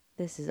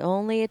This is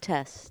only a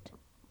test.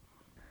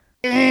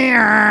 No,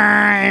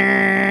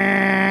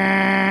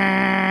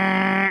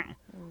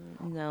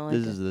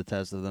 This is the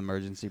test of the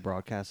emergency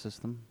broadcast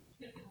system.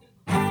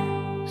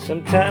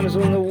 Sometimes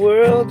when the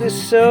world is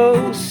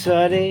so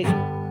suddy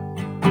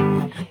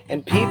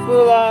and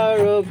people are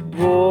a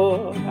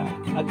bore,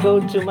 I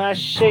go to my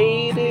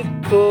shaded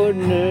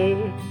corner,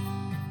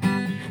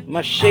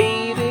 my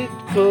shaded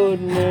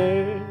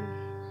corner.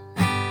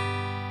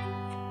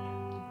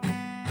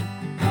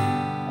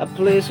 A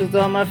place with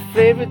all my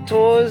favorite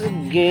toys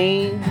and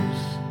games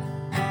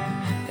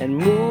and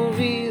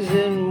movies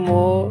and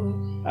more.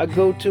 I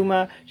go to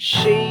my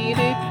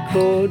shaded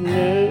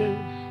corner,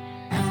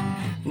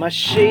 my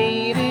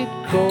shaded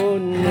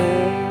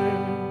corner.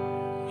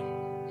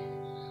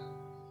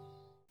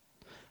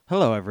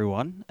 Hello,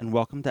 everyone, and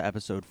welcome to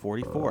episode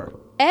 44.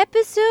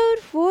 Episode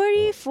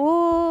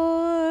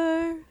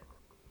 44. I'm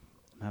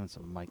having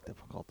some mic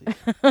difficulties.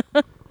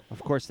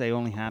 Of course, they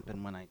only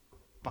happen when I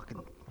fucking...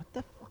 What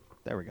the fuck?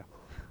 There we go.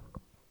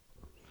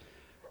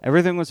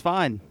 Everything was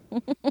fine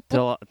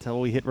till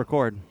we hit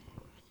record.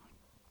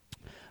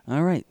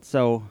 All right,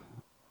 so...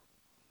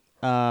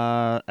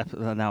 now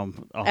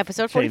I'm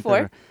Episode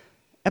 44.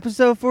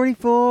 Episode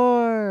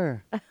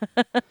 44!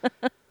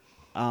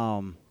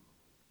 You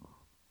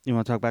want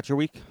to talk about your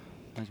week?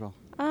 Might as well.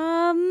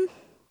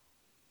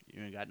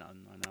 You ain't got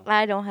nothing, I know.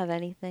 I don't have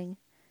anything.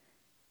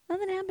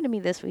 Nothing happened to me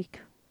this week.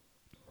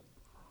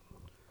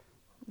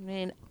 I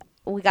mean,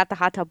 we got the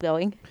hot tub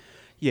going.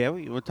 Yeah,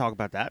 we'll talk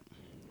about that.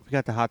 We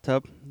got the hot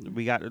tub.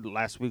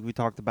 Last week we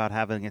talked about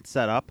having it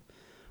set up,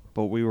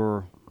 but we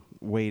were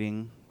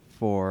waiting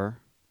for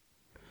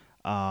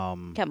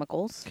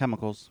Chemicals.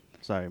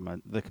 Sorry,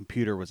 the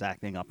computer was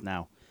acting up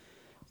now.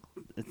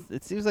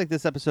 It seems like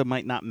this episode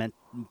might not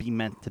be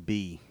meant to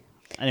be.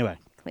 Anyway,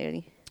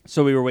 Clearly.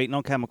 so we were waiting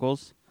on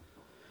chemicals.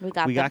 We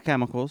got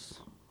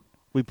chemicals.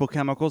 We put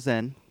chemicals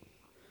in.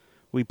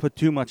 We put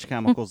too much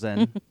chemicals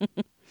in.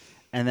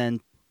 And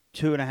then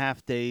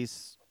 2.5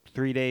 days,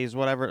 3 days,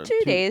 whatever.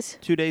 2 days.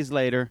 2 days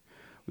later,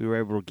 we were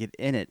able to get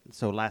in it.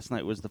 So last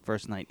night was the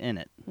first night in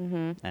it.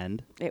 Mm-hmm.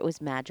 And It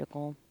was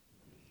magical.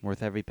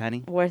 worth every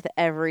penny. Worth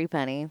every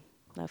penny.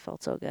 That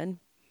felt so good.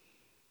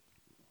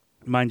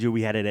 Mind you,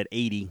 we had it at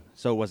 80,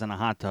 so it wasn't a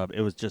hot tub.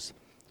 It was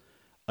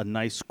a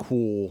nice,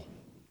 cool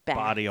Bath.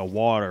 body of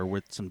water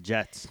with some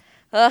jets.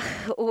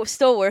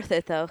 Still worth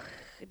it, though.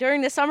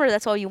 During the summer,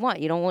 that's all you want.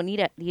 You don't need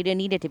it. You didn't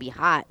need it to be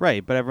hot.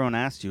 Right, but everyone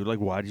asked you, like,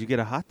 why did you get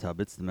a hot tub?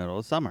 It's the middle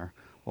of summer.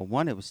 Well,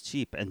 one, it was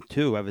cheap, and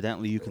two,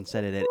 evidently you can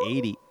set it at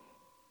 80.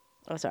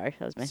 Oh, sorry.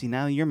 That was me. See,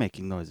 now you're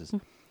making noises.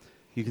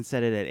 You can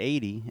set it at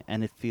 80,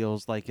 and it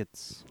feels like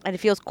it's... And it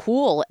feels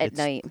cool at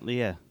night.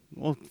 Yeah.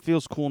 Well, it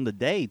feels cool in the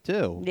day,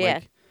 too. Yeah.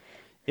 Like,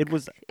 it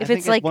was... If I think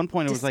it's at like one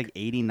point it was like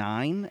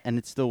 89, and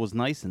it still was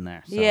nice in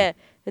there. So. Yeah.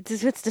 If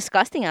it's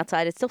disgusting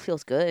outside, it still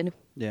feels good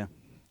Yeah.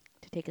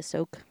 to take a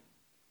soak.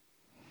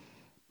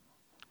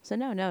 So,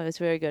 no, it's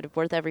very good.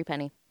 Worth every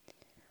penny.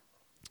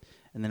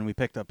 And then we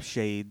picked up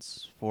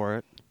shades for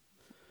it,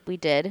 We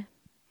did.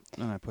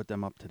 and I put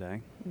them up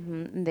today.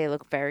 And they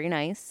look very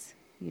nice.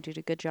 You did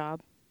a good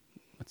job.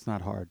 It's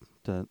not hard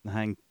to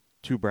hang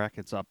 2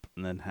 brackets up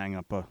and then hang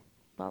up a...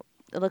 Well,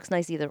 it looks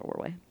nice either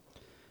way.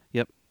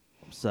 Yep.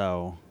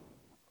 So,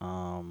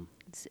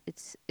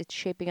 It's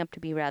shaping up to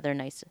be rather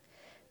nice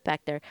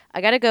back there. I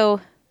gotta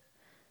go,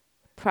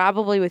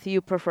 probably with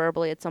you,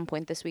 preferably at some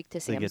point this week to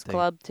Sam's get the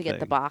Club to get the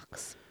thing.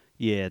 box.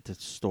 yeah, to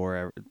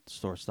store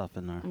stuff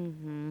in there.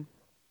 Mm-hmm.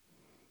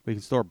 We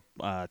can store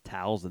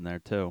towels in there,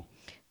 too.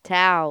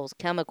 Towels,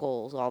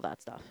 chemicals, all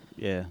that stuff.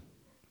 Yeah.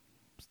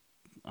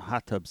 A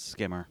hot tub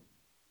skimmer.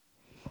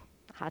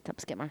 Hot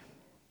tub skimmer.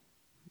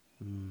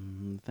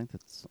 I think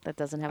that's... That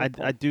doesn't have a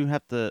pull. I do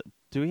have to...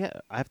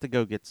 I have to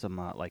go get some,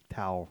 like,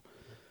 towel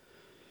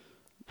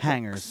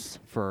hangers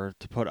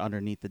to put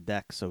underneath the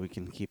deck so we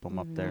can keep them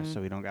up there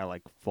so we don't got to,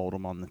 like, fold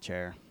them on the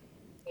chair.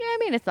 Yeah, I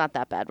mean, it's not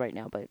that bad right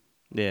now, but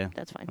Yeah.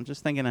 that's fine. I'm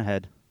just thinking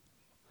ahead.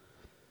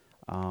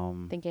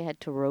 Think I head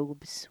to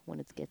robes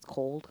when it gets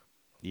cold.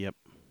 Yep.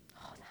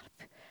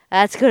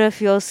 That's gonna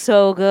feel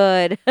so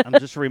good. I'm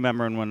just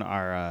remembering when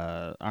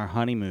our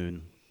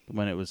honeymoon,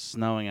 when it was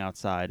snowing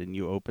outside and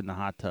you opened the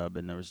hot tub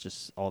and there was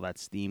just all that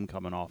steam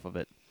coming off of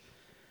it.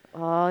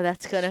 Oh,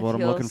 that's gonna That's what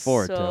feel I'm looking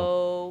forward to.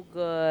 so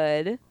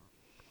good. I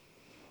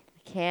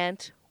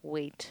can't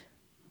wait.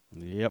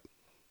 Yep.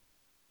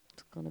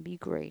 It's gonna be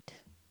great.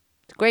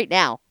 It's great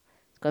now.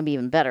 It's gonna be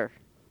even better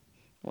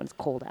when it's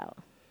cold out.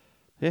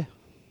 Yeah.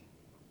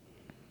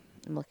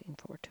 I'm looking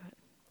forward to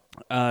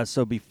it.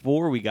 So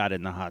before we got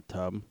in the hot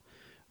tub,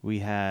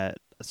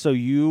 so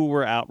you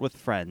were out with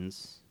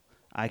friends.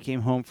 I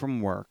came home from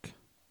work.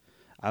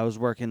 I was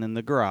working in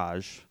the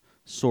garage,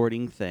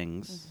 sorting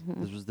things. Mm-hmm.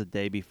 This was the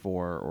day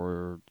before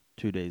or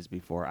 2 days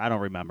before. I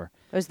don't remember.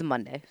 It was the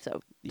Monday,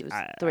 so it was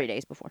 3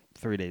 days before.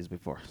 3 days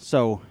before.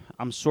 So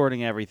I'm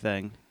sorting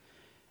everything,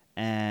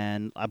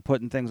 and I'm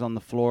putting things on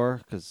the floor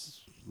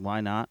because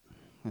why not?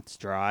 It's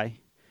dry.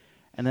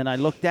 And then I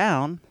look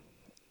down,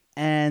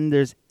 and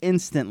there's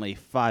instantly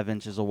 5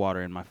 inches of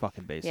water in my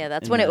fucking basement. Yeah,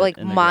 that's in when it the- like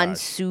in the garage.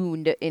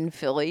 monsooned in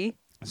Philly.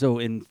 So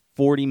in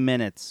 40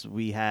 minutes,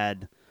 we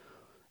had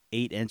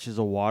 8 inches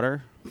of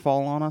water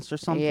fall on us or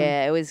something.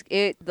 Yeah,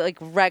 it like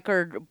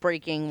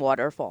record-breaking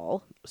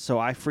waterfall. So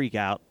I freak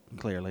out,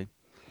 clearly.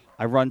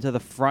 I run to the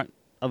front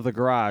of the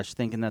garage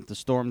thinking that the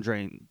storm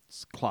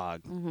drain's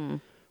clogged,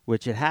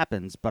 which it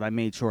happens, but I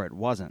made sure it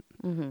wasn't.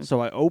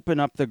 So I open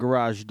up the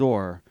garage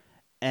door,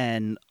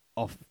 and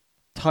a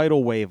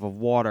tidal wave of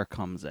water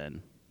comes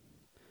in,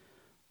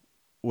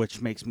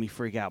 which makes me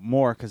freak out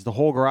more because the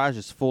whole garage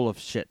is full of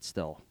shit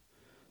still.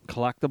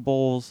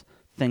 Collectibles,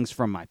 things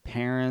from my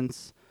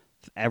parents,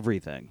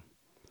 everything.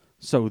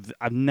 So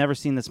I've never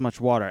seen this much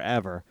water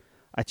ever.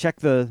 I check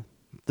the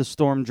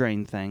storm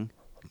drain thing,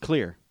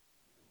 clear.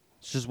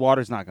 It's just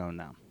water's not going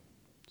down.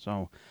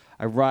 So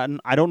I run.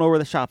 I don't know where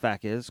the shop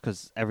vac is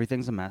because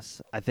everything's a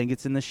mess. I think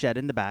it's in the shed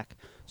in the back.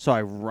 So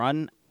I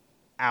run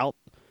out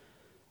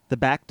the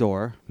back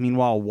door.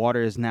 Meanwhile,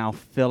 water is now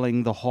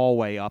filling the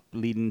hallway up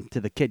leading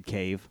to the kid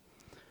cave.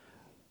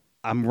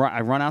 I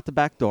run out the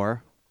back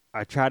door.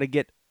 I try to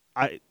get.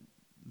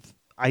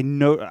 I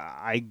know.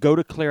 I go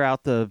to clear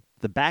out the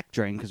back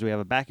drain because we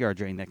have a backyard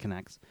drain that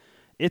connects.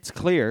 It's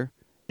clear.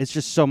 It's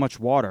just so much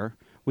water.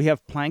 We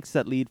have planks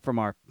that lead from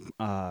our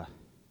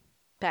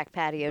Back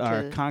patio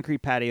our to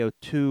concrete patio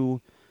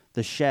to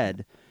the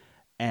shed,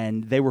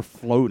 and they were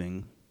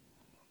floating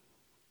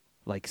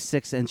like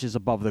 6 inches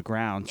above the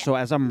ground. So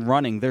as I'm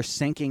running, they're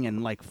sinking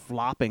and like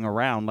flopping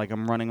around like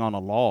I'm running on a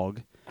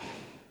log.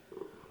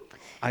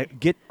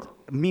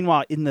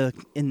 Meanwhile, in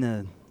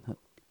the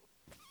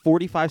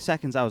 45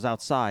 seconds I was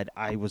outside,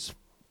 I was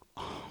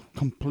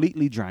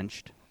completely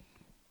drenched.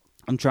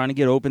 I'm trying to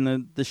get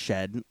open the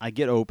shed. I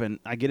get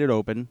it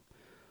open.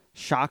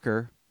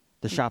 Shocker,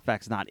 the shop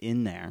vac's not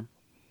in there.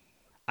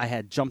 I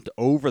had jumped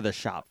over the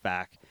shop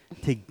vac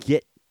in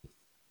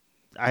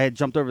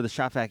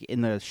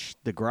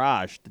the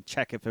garage to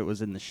check if it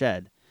was in the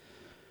shed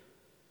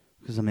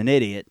because I'm an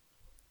idiot.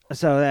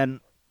 So then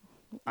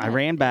I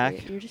ran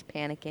back. You're just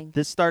panicking.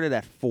 This started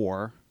at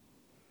 4.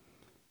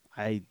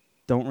 I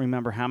don't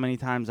remember how many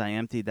times I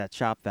emptied that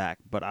shop vac,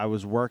 but I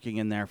was working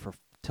in there for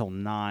till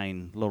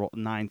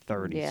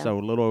 9:30, Yeah. so a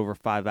little over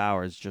 5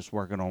 hours just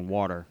working on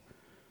water.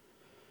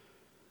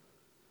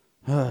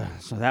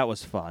 So that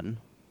was fun.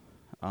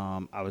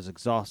 I was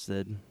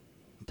exhausted,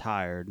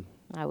 tired,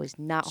 I was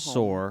not home.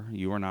 sore.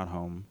 You were not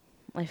home.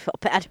 I felt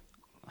bad.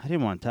 I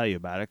didn't want to tell you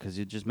about it because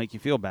it'd just make you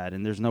feel bad,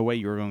 and there's no way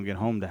you were going to get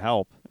home to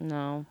help.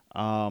 No.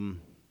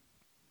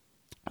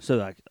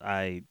 So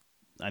I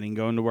didn't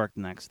go into work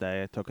the next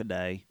day. I took a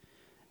day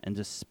and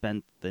just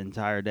spent the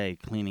entire day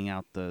cleaning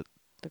out the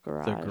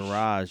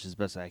garage as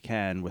best I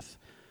can. With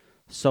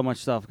so much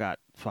stuff got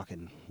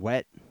fucking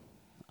wet.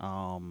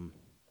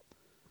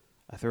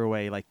 I threw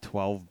away like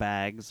 12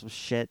 bags of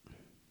shit,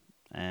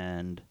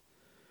 and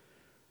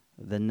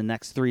then the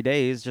next 3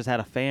 days just had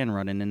a fan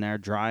running in there,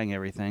 drying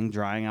everything,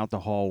 drying out the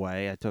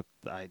hallway. I took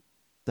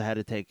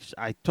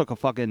a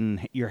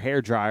fucking your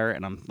hair dryer,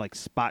 and I'm like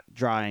spot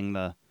drying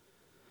the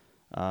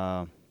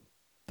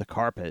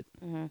carpet.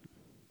 Mm-hmm.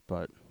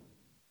 But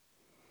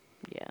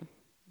Yeah.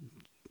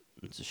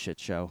 it's a shit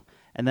show.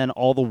 And then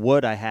all the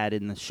wood I had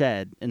in the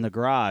shed, in the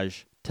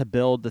garage, to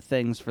build the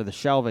things for the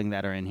shelving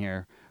that are in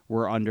here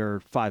were under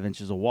 5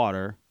 inches of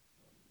water.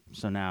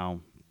 So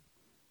now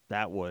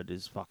that wood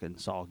is fucking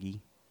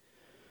soggy.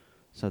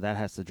 So that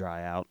has to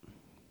dry out.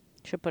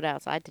 Should put it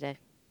outside today.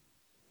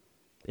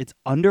 It's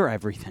under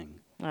everything.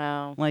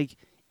 Oh. Like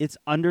it's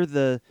under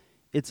the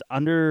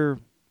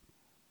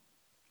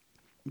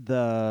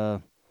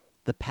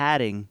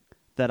padding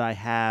that I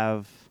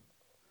have.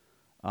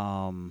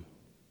 I'm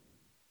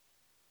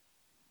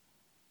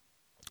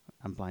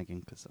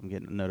blanking because I'm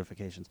getting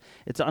notifications.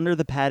 It's under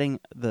the padding,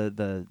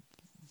 the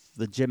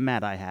gym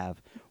mat I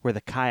have where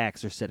the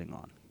kayaks are sitting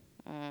on.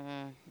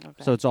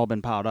 Okay. So it's all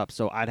been piled up.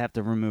 So I'd have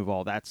to remove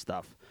all that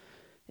stuff.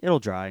 It'll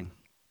dry.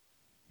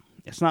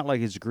 It's not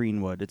like it's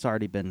green wood. It's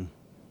already been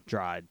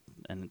dried,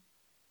 and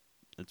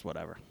it's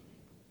whatever.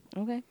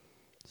 Okay.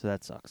 So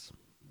that sucks.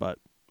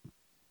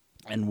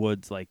 And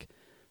wood's like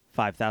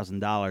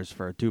 $5,000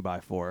 for a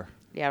 2x4.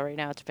 Yeah, right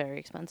now it's very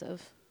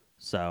expensive.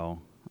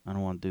 So I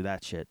don't want to do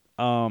that shit.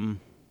 So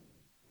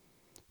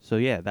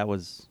yeah, that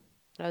was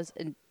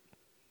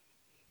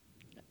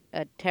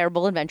a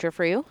terrible adventure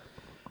for you.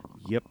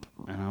 Yep,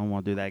 and I don't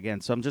want to do that again.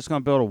 So I'm just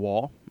going to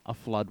build a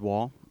flood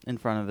wall in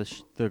front of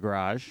the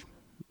garage,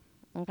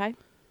 Okay.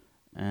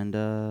 and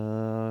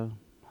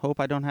hope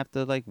I don't have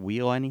to like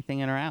wheel anything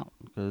in or out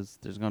because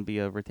there's going to be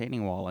a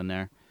retaining wall in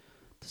there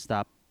to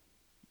stop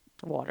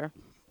Water.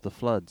 the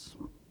floods.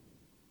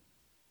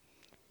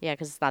 Yeah,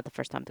 because it's not the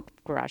first time the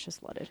garage is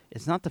flooded.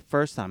 It's not the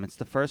first time. It's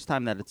the first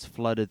time that it's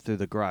flooded through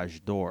the garage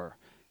door.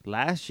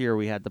 Last year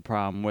we had the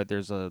problem where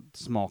there's a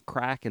small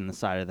crack in the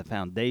side of the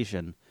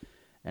foundation,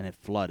 and it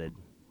flooded.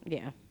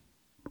 Yeah.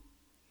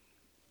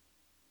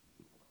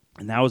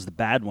 And that was the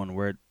bad one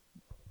where it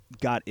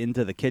got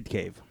into the kid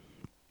cave.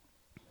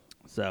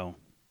 So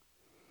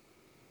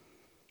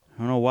I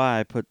don't know why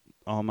I put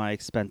all my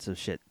expensive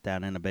shit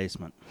down in the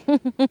basement?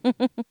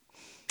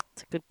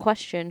 It's a good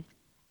question.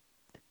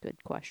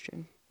 Good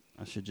question.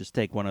 I should just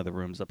take one of the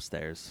rooms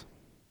upstairs.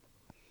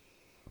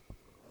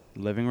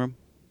 Living room?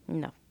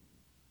 No,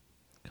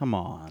 Come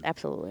on.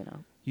 absolutely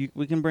not.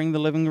 We can bring the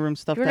living room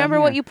stuff Do you down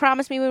remember what here. you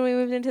promised me when we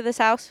moved into this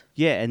house?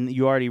 Yeah, and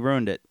you already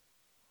ruined it.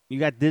 You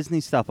got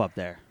Disney stuff up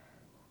there.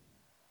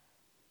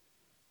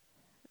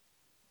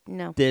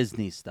 No.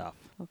 Disney stuff.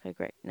 Okay,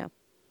 great. No.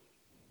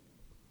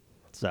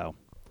 So,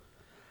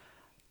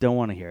 don't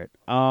want to hear it.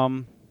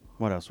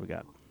 What else we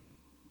got?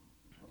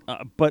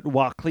 But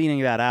while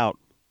cleaning that out,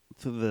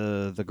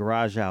 the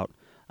garage out,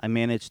 I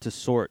managed to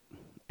sort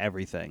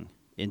everything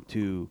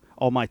into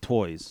all my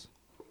toys,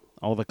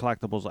 all the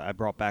collectibles I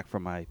brought back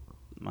from my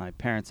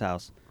parents'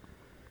 house,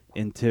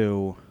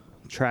 into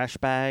trash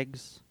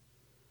bags,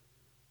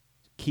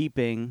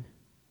 keeping,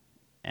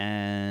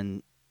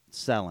 and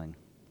selling.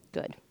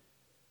 Good.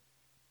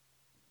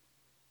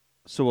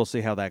 So we'll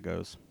see how that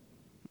goes.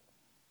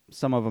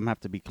 Some of them have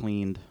to be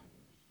cleaned,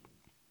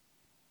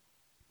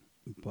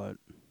 but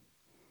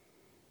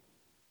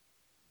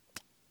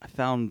I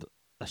found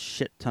a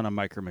shit ton of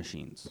micro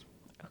machines,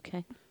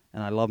 Okay.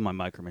 and I love my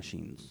micro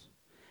machines,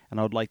 and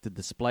I would like to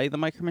display the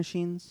micro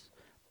machines.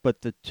 But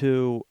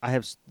I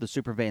have the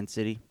Super Van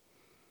City,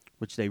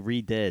 which they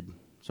redid,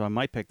 so I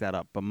might pick that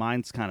up. But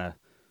mine's kind of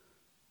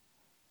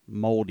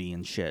moldy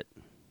and shit,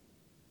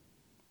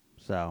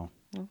 so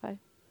Okay.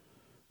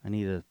 I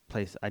need a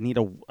place. I need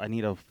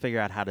to figure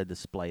out how to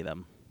display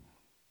them.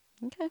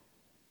 Okay.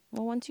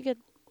 Well, once you get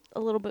a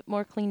little bit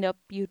more cleaned up,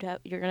 you're gonna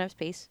have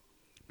space.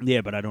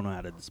 Yeah, but I don't know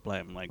how to display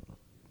them, like,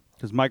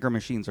 because micro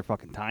machines are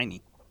fucking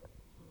tiny.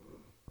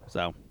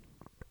 So,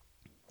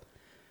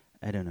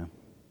 I don't know.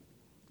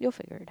 You'll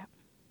figure it out.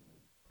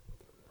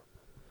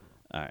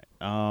 All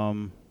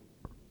right.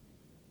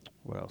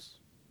 What else?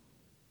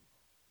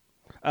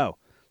 Oh,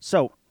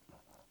 so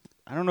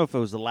I don't know if it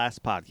was the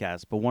last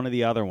podcast, but one of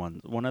the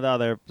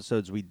other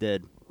episodes we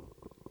did,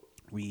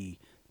 we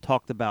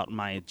talked about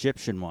my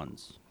Egyptian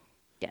ones,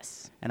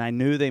 Yes. and I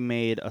knew they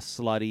made a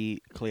slutty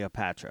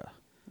Cleopatra.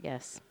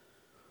 Yes.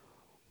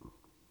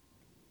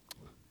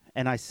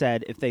 And I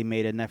said if they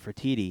made a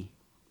Nefertiti,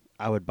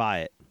 I would buy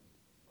it.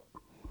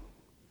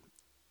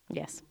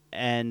 Yes.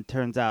 And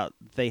turns out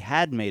they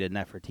had made a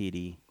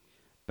Nefertiti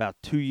about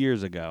 2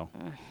 years ago.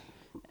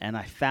 And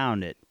I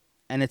found it.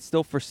 And it's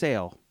still for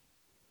sale.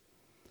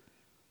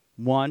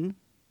 One,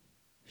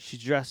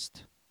 she's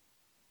dressed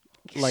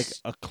like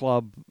a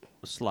club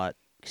slut.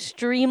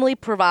 Extremely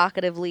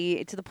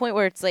provocatively, to the point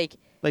where it's like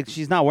Like,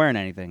 she's not wearing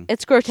anything.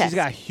 it's grotesque. She's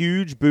got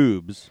huge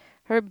boobs.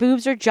 Her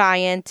boobs are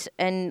giant,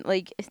 and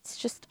like it's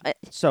just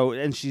So,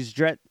 and she's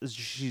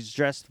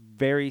dressed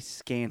very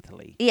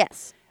scantily.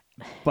 yes.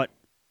 But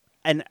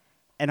and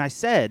I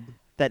said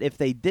that if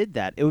they did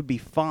that, it would be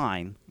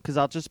fine because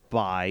I'll just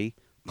buy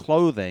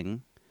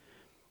clothing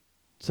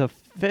to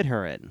fit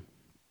her in.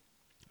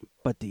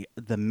 But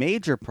the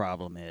major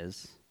problem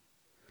is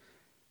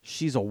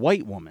she's a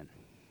white woman.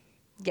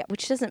 Yeah,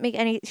 which doesn't make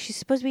any. She's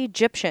supposed to be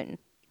Egyptian.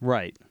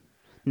 Right.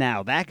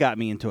 Now that got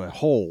me into a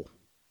hole,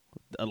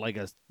 like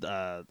a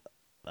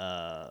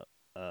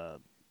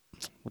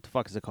what the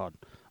fuck is it called?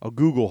 A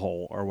Google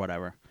hole or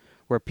whatever,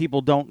 where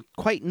people don't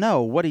quite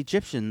know what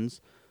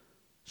Egyptians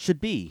should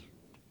be.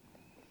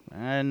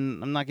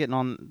 And I'm not getting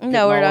on.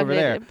 No, we're all not over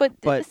gonna. there.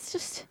 But it's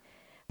just.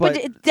 but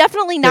But it's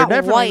definitely they're not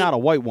definitely white. not a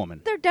white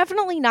woman. They're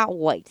definitely not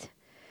white.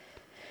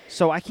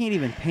 So I can't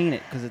even paint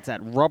it because it's that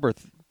rubber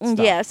stuff.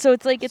 Yeah, so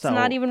it's like it's So-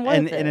 not even worth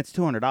and, it. And it's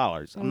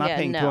 $200. I'm not Yeah,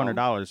 paying no.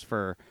 $200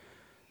 for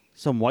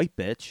some white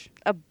bitch.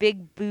 A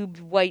big boobed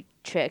white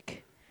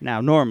chick,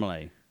 Now,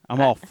 normally, I'm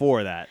all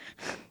for that,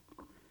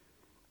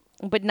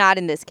 but not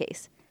in this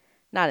case.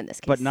 Not in this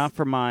case. but not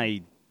for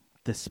my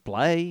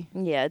display.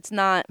 Yeah, it's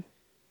not.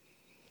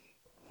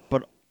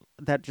 But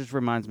that just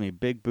reminds me,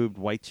 big boobed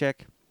white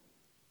chick.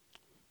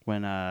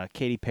 When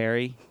Katy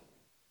Perry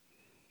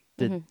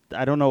did, Mm-hmm.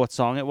 I don't know what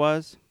song it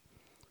was,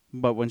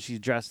 but when she's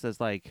dressed as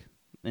like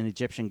an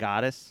Egyptian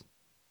goddess,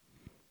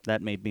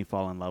 that made me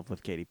fall in love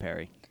with Katy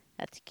Perry.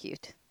 That's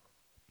cute.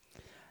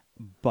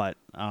 But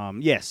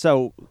yeah,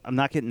 so I'm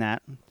not getting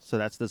that, so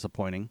that's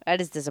disappointing.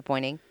 That is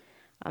disappointing.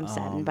 I'm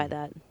saddened by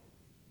that.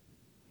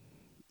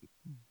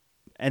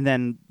 And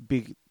then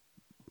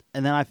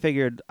I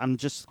figured I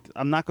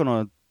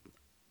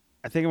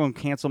think I'm gonna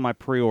cancel my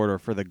pre-order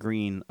for the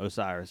green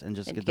Osiris and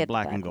just And get the get the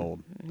black black and one.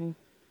 gold Mhm.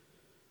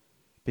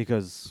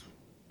 because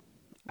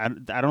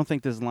I don't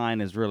think this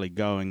line is really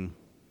going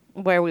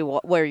Where you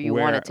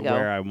want it to go.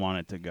 where I want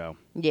it to go.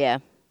 Yeah.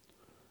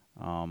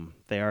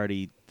 They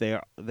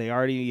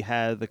already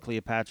had the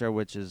Cleopatra,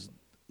 which is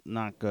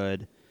not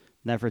good.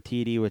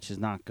 Nefertiti, which is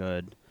not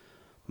good.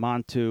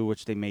 Montu,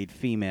 which they made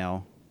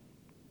female.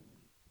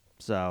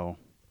 So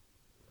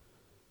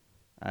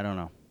I don't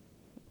know.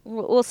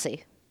 We'll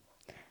see.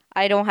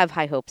 I don't have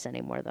high hopes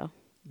anymore, though.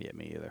 Yeah,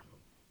 me either.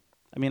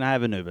 I mean, I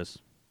have Anubis.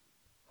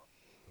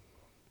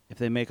 If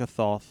they make a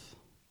Thoth,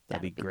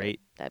 that'd be great.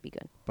 Good. That'd be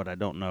good. But I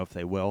don't know if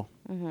they will.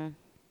 Mm-hmm.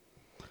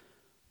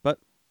 But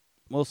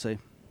we'll see.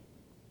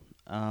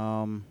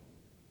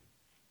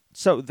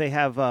 So they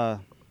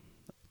have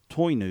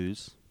toy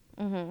news.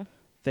 Mm-hmm.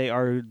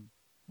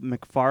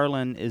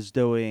 McFarlane is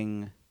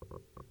doing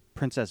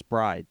Princess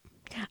Bride.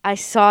 I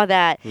saw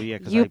that. Well, yeah,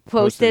 'cause You I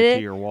posted it it.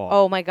 to your wall.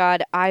 Oh my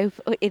God!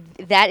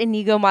 That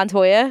Inigo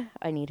Montoya.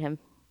 I need him.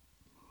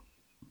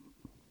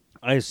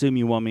 I assume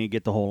you want me to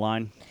get the whole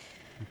line.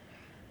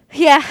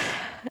 Yeah,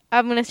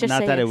 I'm gonna just Not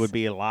say that it yes. would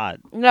be a lot.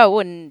 No, it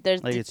wouldn't.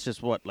 There's Like it's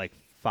just what, like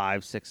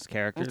 5-6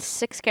 characters. it's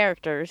 6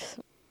 characters.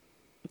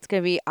 It's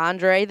gonna be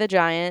Andre the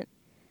Giant,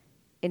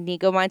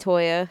 Inigo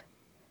Montoya,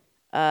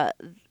 uh,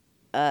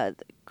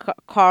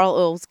 Carl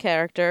Ull's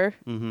character,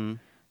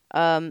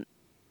 Mm-hmm.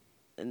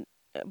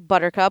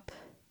 Buttercup.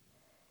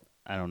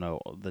 I don't know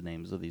the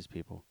names of these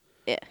people.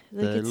 Yeah,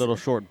 The it's little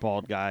short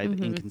bald guy,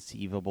 Mhm.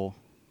 Inconceivable.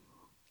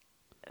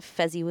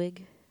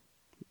 Fezziwig.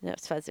 No,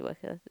 it's Fezziwig.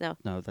 No,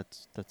 No,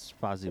 that's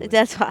Fozzie.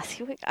 that's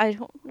Fezziwig. I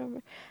don't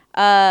remember.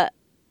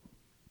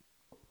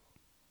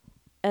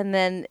 And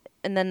then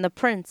the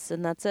prince,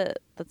 and that's it.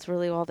 That's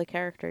really all the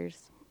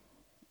characters.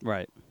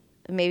 Right.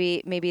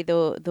 Maybe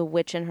the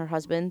witch and her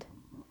husband.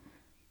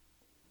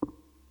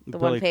 The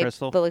Billy one paid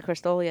Crystal. Billy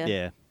Crystal. Yeah.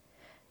 Yeah.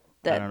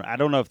 That, I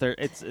don't know if they're.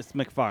 It's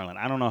McFarlane.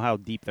 I don't know how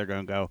deep they're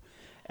going to go,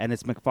 and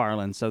it's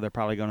McFarlane, so they're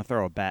probably going to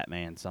throw a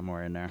Batman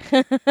somewhere in there.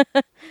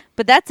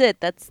 but that's it.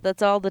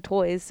 That's all the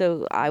toys.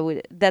 So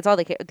that's all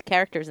the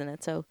characters in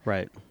it. So.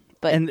 Right.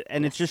 But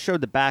and it just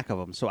showed the back of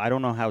them, so I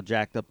don't know how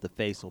jacked up the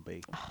face will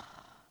be.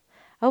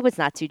 I hope it's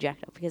not too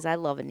jacked up because I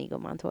love Inigo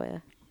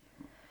Montoya.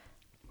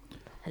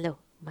 Hello,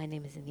 my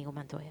name is Inigo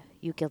Montoya.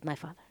 You killed my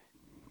father.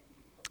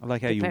 I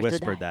like how you Prepare to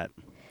whispered die. that.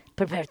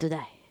 Prepare to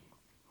die.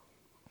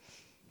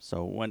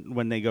 So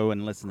when they go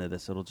and listen to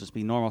this, it'll just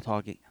be normal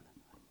talking.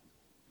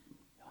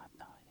 You'll have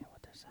no idea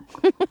what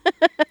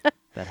they're saying.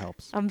 That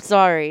helps. I'm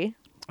sorry.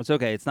 It's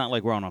okay. It's not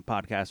like we're on a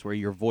podcast where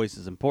your voice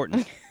is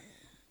important.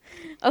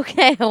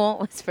 Okay, I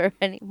won't whisper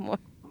anymore.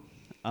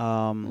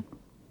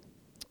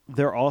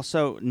 They're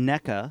also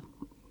NECA.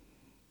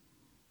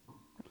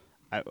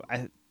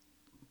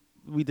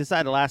 We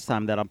decided last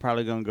time that I'm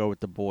probably going to go with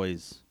the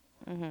boys,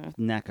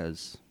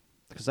 NECAs,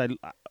 because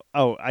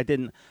I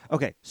didn't.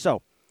 Okay,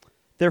 so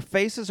their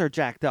faces are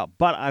jacked up,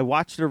 but I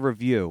watched a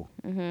review,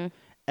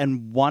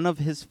 and one of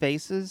his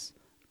faces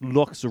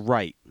looks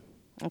right.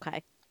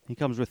 Okay. He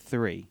comes with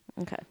 3,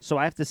 Okay. so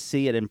I have to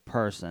see it in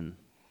person.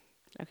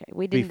 Okay.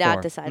 We did before.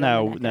 not decide.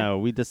 No, on the NECA. no.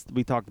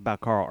 We talked about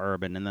Carl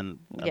Urban and then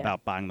Yeah.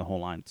 about buying the whole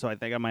line. So I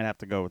think I might have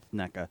to go with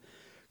NECA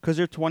because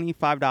they're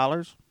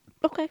 $25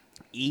 Okay.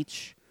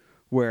 each,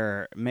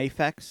 where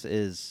Mayfex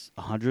is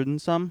 100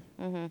 and some.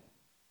 Mm-hmm.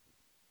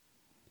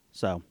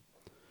 So I'm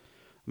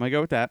gonna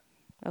go with that.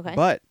 Okay.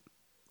 But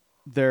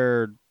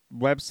their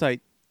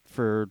website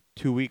for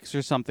 2 weeks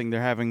or something,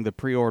 they're having the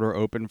pre-order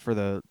open for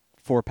the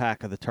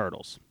 4-pack of the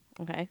Turtles,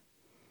 Okay.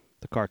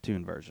 the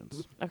cartoon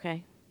versions.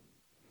 Okay.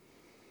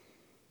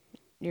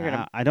 You're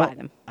gonna I buy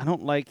them. I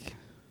don't like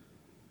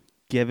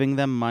giving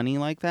them money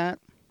like that,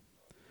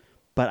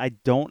 but I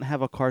don't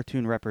have a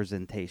cartoon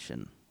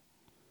representation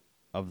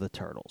of the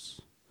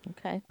Turtles.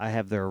 Okay. I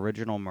have their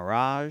original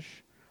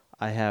Mirage.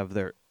 I have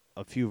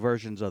a few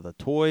versions of the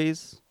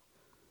toys.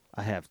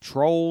 I have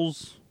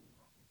Trolls.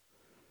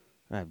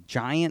 I have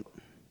Giant.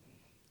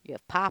 You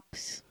have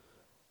Pops.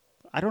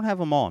 I don't have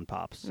them all in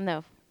Pops.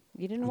 No,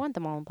 you didn't want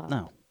them all in Pops.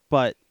 No,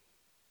 but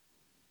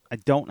I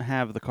don't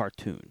have the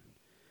cartoon.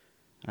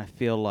 I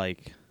feel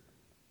like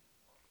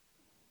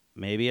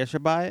maybe I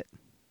should buy it.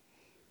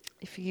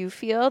 If you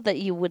feel that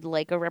you would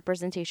like a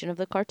representation of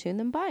the cartoon,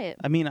 then buy it.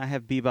 I mean, I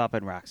have Bebop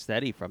and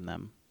Rocksteady from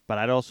them, but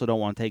I also don't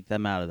want to take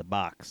them out of the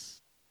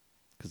box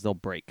because they'll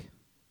break.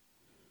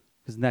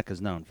 Because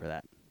NECA's known for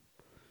that.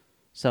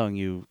 Selling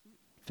you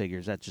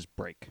figures that just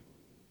break.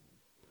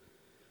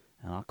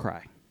 And I'll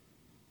cry.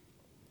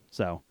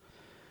 So,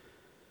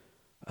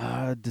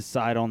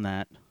 decide on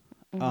that.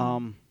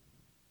 Mm-hmm.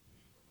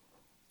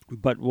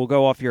 But we'll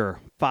go off your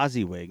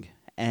Fozziwig.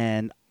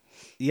 And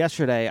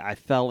yesterday I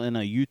fell in a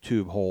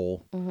YouTube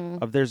hole.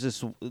 There's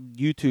this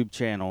YouTube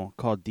channel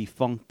called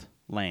Defunct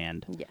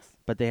Land. Yes.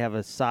 But they have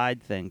a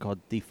side thing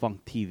called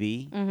Defunct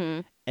TV.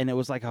 Mm-hmm. And it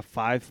was like a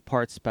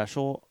 5-part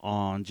special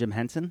on Jim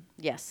Henson,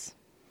 Yes,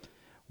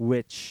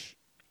 which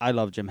I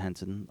love Jim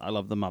Henson. I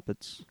love the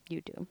Muppets.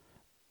 you do.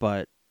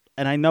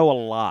 And I know a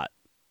lot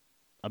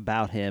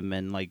about him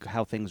and like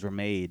how things were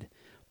made.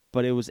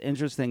 But it was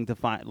interesting to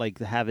find, like,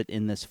 to have it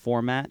in this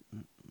format.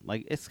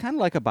 Like, it's kind of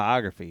like a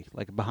biography,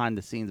 like a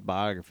behind-the-scenes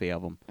biography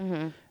of him.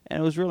 Mm-hmm. And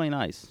it was really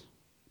nice.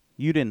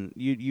 You didn't,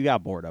 you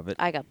got bored of it.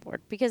 I got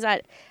bored because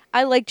I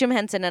like Jim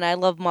Henson and I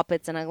love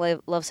Muppets and I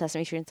love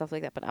Sesame Street and stuff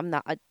like that. But I'm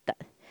not.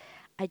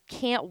 I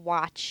can't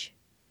watch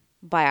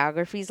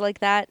biographies like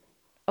that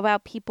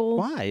about people.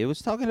 Why? It was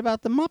talking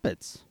about the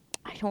Muppets.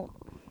 I don't.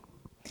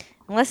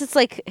 Unless it's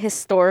like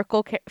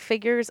historical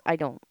figures, I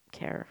don't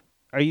care.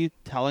 Are you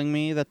telling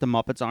me that the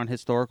Muppets aren't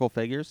historical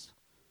figures?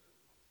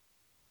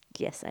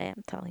 Yes, I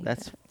am telling you.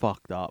 That's that.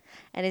 fucked up.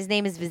 And his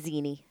name is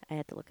Vizzini. I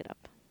had to look it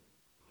up.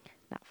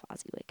 Not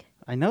Fozziwig.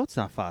 I know it's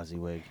not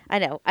Fozziwig. I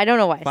know. I don't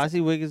know why. I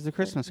said Fozziwig is the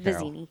Christmas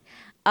Carol.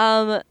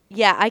 Vizzini.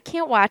 Yeah, I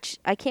can't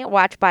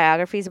watch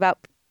biographies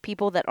about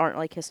people that aren't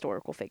like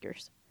historical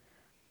figures.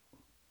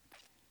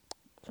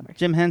 Sorry.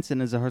 Jim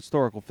Henson is a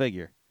historical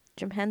figure.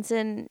 Jim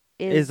Henson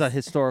Is a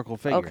historical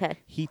figure. Okay.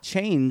 He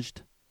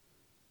changed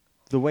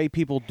the way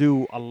people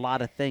do a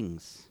lot of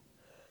things.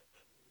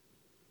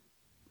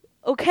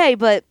 Okay,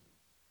 but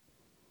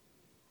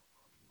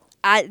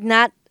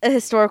not a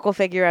historical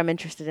figure I'm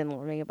interested in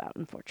learning about,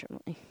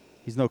 unfortunately.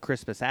 He's no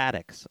Crispus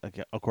Attucks,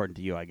 according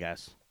to you, I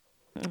guess.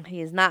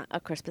 He is not a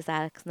Crispus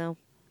Attucks, no.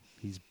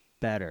 He's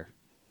better.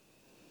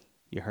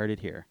 You heard it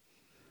here.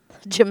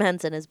 Jim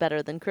Henson is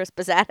better than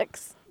Crispus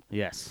Attucks.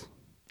 Yes.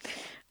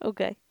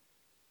 Okay.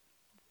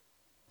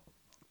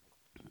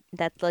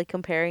 That's like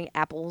comparing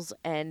apples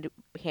and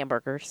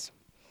hamburgers.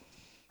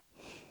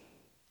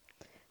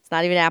 It's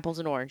not even apples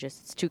and oranges.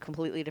 It's two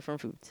completely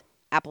different foods.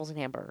 Apples and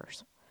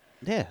hamburgers.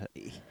 Yeah.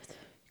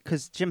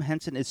 Because Jim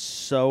Henson is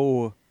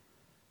so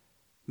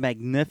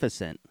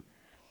magnificent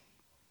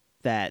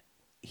that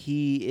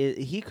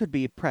he could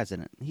be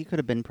president. He could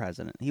have been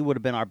president. He would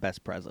have been our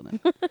best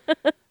president.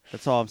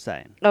 That's all I'm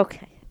saying.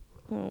 Okay.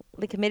 Well,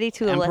 the committee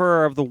to elect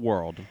Emperor of the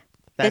world.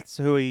 That's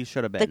who he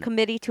should have been. the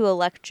committee to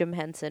elect Jim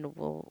Henson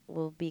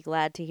will be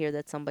glad to hear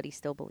that somebody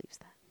still believes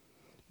that.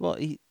 Well,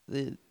 he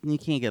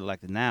can't get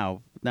elected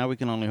now. Now we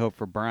can only hope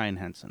for Brian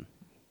Henson.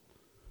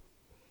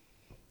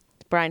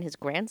 Is Brian his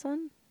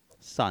grandson?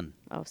 Son.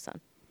 Oh,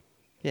 son.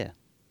 Yeah.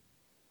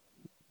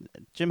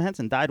 Jim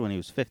Henson died when he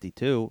was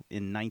 52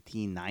 in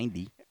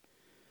 1990.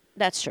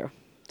 That's true.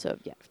 So,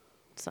 yeah,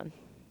 son.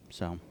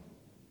 So,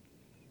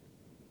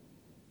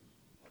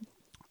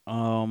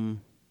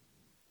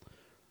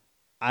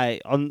 I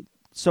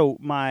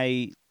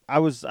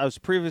was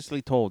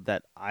previously told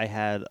that I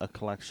had a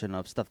collection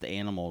of stuffed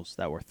animals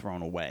that were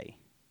thrown away,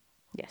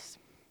 Yes.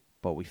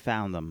 but we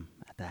found them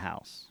at the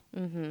house.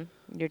 Mm-hmm.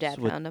 Your dad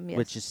So found him, yes.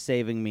 which is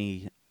saving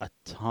me a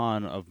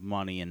ton of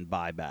money in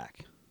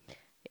buyback.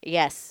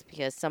 Yes,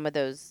 because some of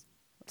those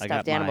I got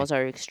stuffed animals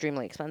are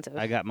extremely expensive.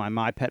 I got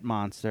my Pet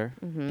Monster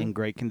Mm-hmm. in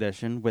great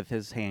condition with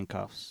his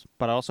handcuffs,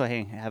 but I also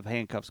have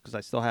handcuffs because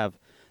I still have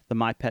the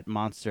My Pet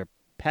Monster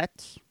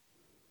pets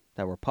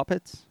that were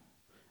puppets,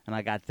 and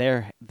I got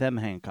them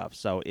handcuffs.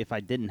 So if I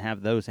didn't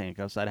have those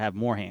handcuffs, I'd have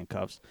more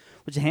handcuffs,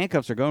 which the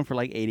handcuffs are going for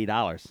like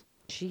 $80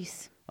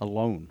 Jeez.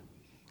 alone.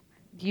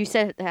 You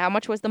said how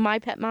much was the My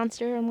Pet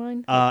Monster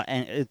online?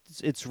 And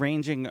it's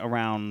ranging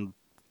around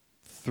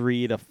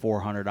 $300 to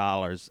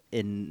 $400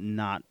 in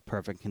not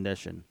perfect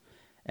condition,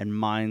 and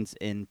mine's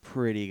in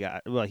pretty.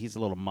 Well, he's a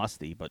little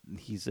musty, but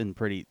he's in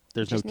pretty.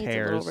 There's Just no needs a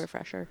tears. little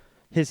refresher.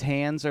 His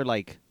hands are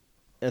like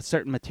a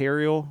certain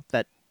material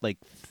that like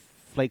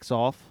flakes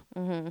off.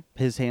 Mm-hmm.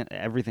 His hand,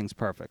 everything's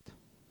perfect.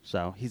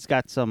 So he's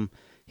got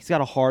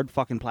a hard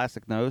fucking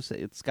plastic nose.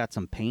 It's got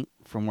some paint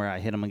from where I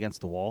hit him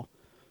against the wall.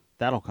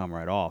 That'll come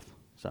right off.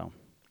 So,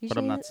 but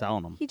I'm not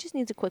selling them. He just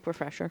needs a quick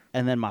refresher.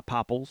 And then my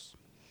Popples,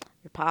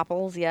 Your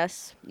Popples,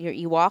 yes. Your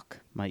Ewok.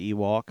 my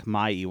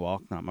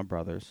Ewok, not my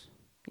brother's.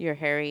 Your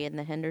Harry and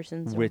the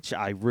Hendersons. Which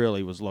I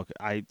really was looking.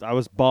 I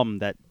was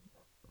bummed that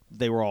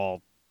they were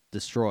all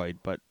destroyed,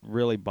 but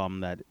really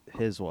bummed that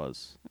his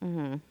was.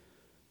 Mm-hmm.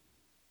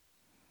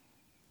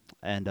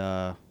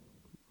 And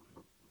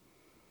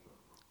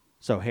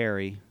so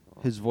Harry,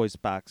 his voice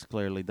box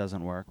clearly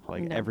doesn't work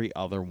like No. every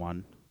other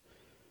one.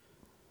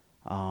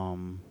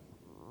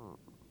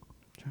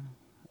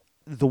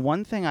 The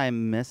one thing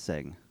I'm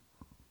missing.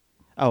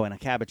 Oh, and a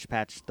Cabbage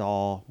Patch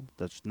doll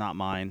that's not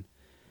mine,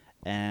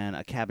 and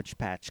a Cabbage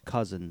Patch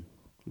cousin,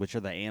 which are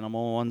the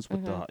animal ones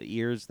with the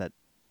ears that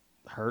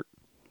hurt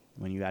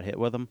when you got hit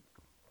with them.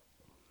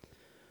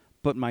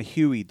 But my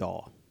Huey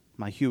doll,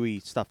 my Huey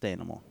stuffed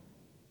animal.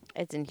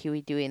 It's in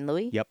Huey, Dewey, and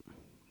Louie? Yep.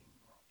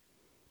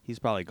 He's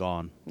probably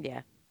gone.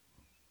 Yeah.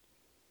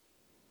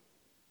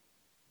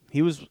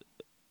 He was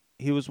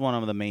one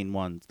of the main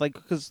ones. Like,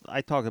 because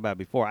I talked about it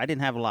before, I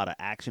didn't have a lot of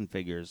action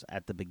figures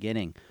at the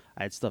beginning.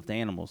 I had stuffed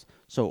animals.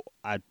 So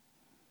I'd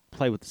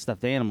play with the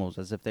stuffed animals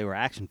as if they were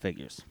action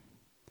figures.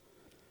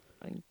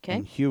 Okay.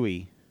 And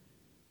Huey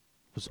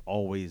was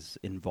always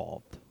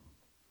involved.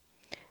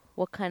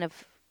 What kind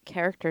of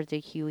character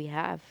did Huey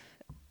have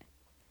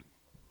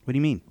What do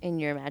you mean? in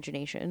your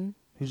imagination?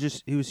 He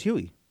was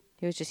Huey.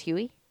 He was just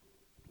Huey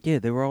Yeah,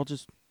 they were all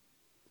just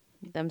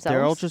themselves?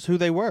 they're all just who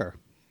they were.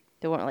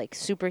 They weren't like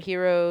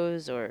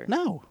superheroes or...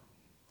 No.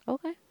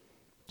 Okay.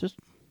 Just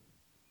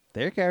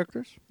their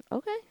characters.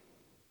 Okay.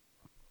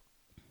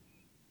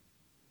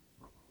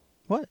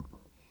 What?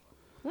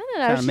 I don't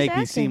know. I Trying was to just make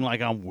me asking. seem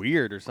like I'm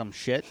weird or some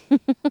shit.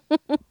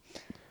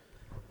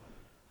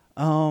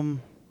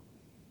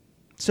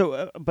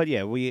 So, but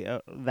yeah,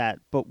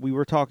 but we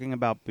were talking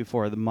about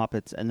before the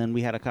Muppets, and then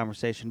we had a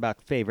conversation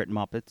about favorite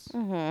Muppets.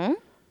 Mm-hmm.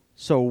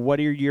 So, what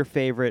are your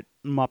favorite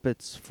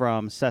Muppets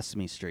from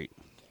Sesame Street?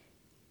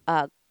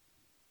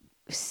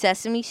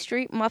 Sesame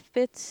Street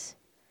Muppets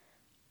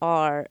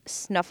are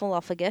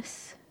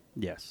Snuffleupagus,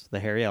 Yes, the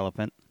hairy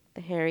elephant.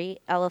 the hairy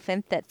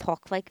elephant that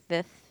talked like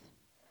this.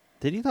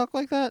 Did he talk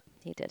like that?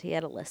 He did. He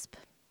had a lisp.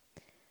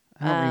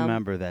 I don't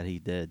remember that he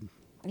did.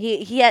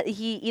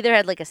 He either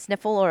had like a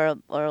sniffle or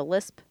a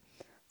lisp.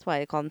 That's why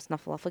they call him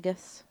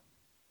Snuffleupagus.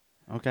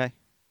 Okay.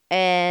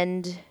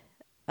 And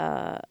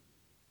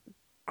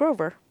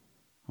Grover.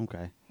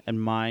 Okay.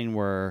 And mine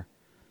were.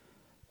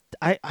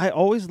 I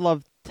always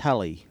loved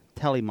Telly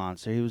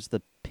Monster. He was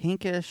the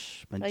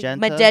pinkish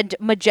magenta,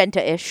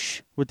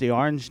 Magenta-ish. with the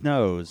orange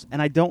nose, and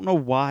I don't know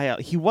why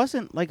he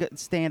wasn't like a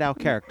standout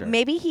character.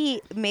 Maybe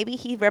he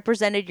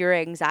represented your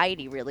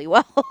anxiety really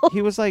well.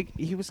 He was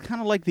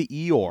kind of like the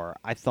Eeyore.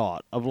 I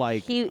thought of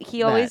like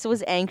he always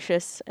was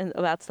anxious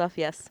about stuff.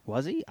 Yes.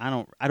 Was he? I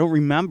don't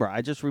remember.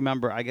 I just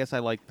remember. I guess I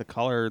liked the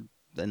color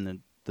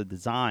and the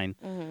design.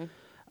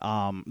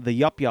 Mm-hmm.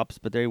 The Yups,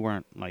 but they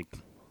weren't like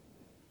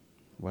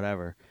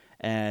whatever.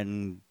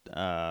 And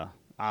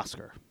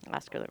Oscar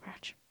the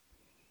Grouch.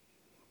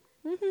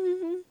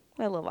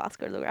 I love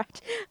Oscar the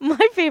Grouch.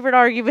 My favorite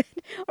argument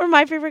or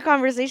my favorite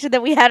conversation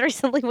that we had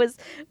recently was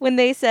when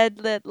they said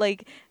that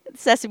like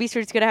Sesame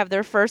Street's gonna have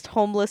their first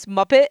homeless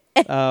Muppet.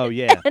 Oh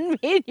yeah. And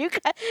me and you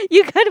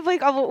kind of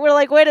like we're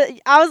like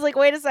I was like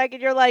wait a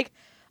second. You're like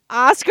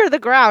Oscar the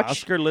Grouch.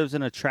 Oscar lives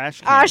in a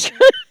trash can. Oscar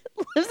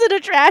lives in a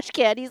trash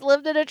can. He's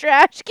lived in a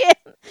trash can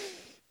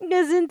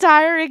his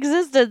entire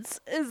existence.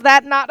 Is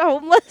that not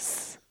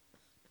homeless?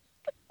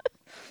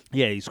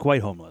 Yeah, he's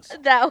quite homeless.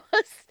 That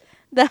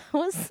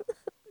was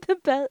the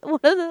best, one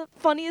of the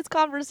funniest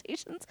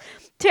conversations.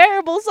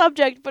 Terrible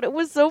subject, but it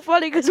was so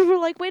funny because we were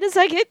like, wait a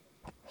second,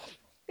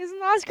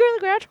 isn't Oscar the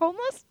Grouch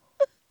homeless?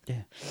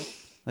 Yeah,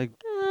 like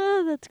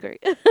that's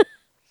great.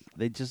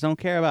 they just don't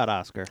care about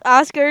Oscar.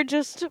 Oscar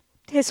just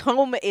his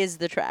home is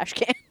the trash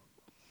can.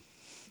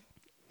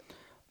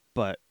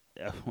 But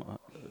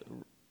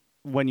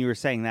when you were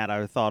saying that,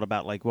 I thought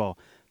about like, well,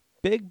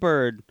 Big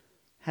Bird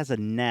has a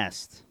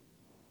nest,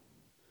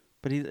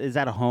 but is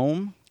that a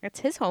home?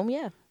 It's his home,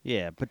 yeah.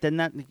 Yeah, but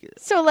then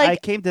so like I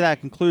came to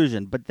that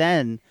conclusion, but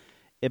then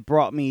it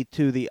brought me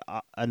to the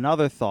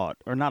another thought,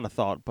 or not a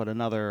thought, but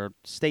another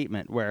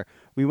statement where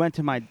we went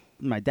to my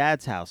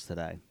dad's house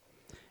today,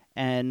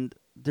 and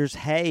there's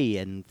hay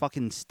and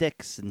fucking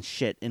sticks and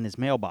shit in his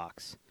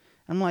mailbox.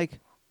 I'm like,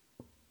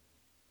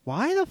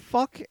 why the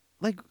fuck?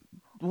 Like,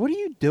 what are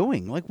you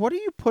doing? Like, what are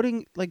you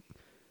putting? Like,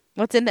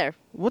 what's in there?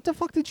 What the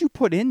fuck did you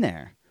put in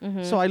there?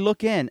 Mm-hmm. So I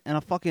look in, and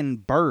a fucking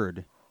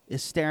bird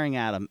is staring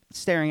out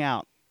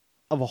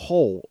of a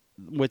hole,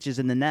 which is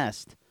in the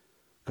nest,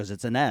 because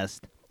it's a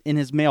nest, in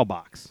his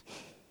mailbox.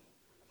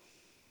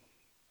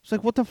 It's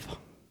like, what the fuck?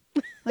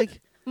 Like,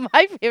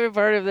 my favorite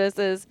part of this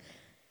is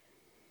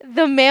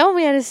the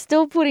mailman is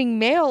still putting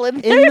mail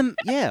in there.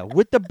 Yeah,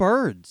 with the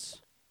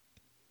birds.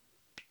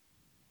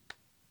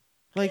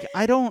 Like,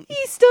 I don't...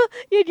 He's still...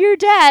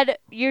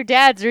 Your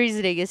dad's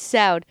reasoning is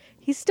sound.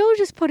 He's still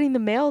just putting the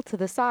mail to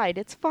the side.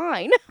 It's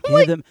fine. Yeah,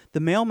 like, the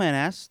mailman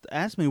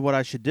asked me what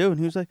I should do, and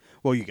he was like,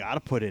 well, you got to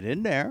put it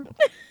in there.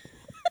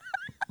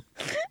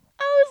 I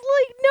was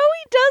like, no,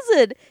 he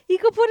doesn't. He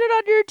could put it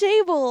on your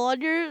table, on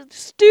your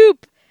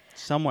stoop.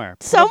 Somewhere.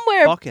 Put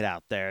a bucket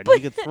out there, and you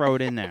could throw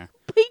it in there.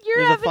 But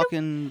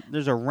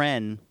There's a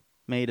wren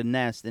made a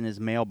nest in his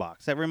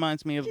mailbox. That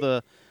reminds me of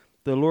the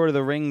Lord of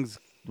the Rings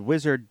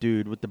wizard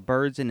dude with the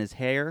birds in his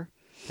hair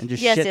and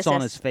just shits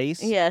on his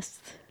face. Yes.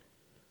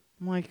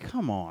 I'm like,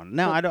 come on.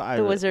 No, I don't.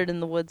 The wizard in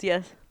the woods,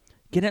 yes.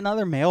 Get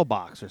another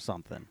mailbox or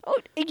something. Oh,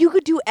 you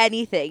could do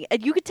anything.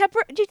 And you could like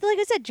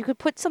I said, you could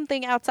put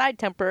something outside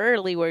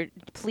temporarily where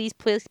please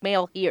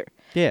mail here.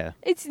 Yeah.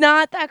 It's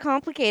not that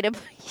complicated.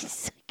 But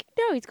he's like,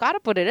 no, he's got to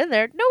put it in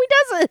there. No, he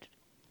doesn't.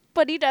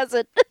 But he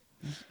doesn't.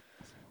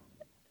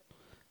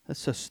 That's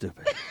so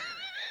stupid.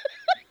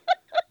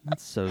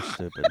 That's so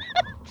stupid.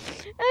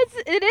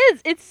 It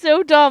is. It's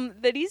so dumb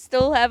that he's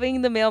still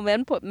having the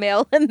mailman put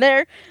mail in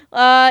there.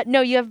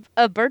 No, you have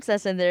a bird's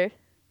nest in there,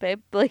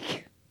 babe.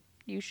 Like,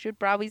 you should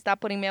probably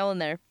stop putting mail in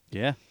there.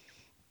 Yeah.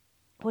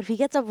 What if he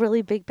gets a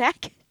really big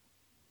package?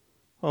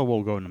 Well,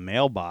 we'll go in the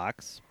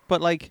mailbox. But,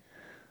 like,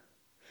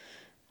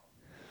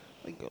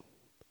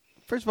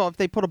 first of all, if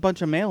they put a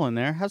bunch of mail in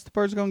there, how's the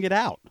birds going to get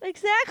out?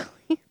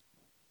 Exactly.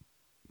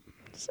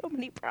 So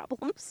many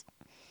problems.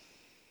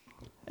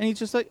 And he's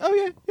just like, oh,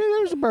 yeah,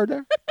 there's a bird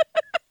there.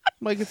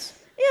 Like, it's...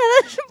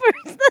 Yeah, there's a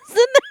bird's nest in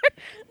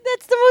there.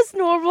 That's the most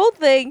normal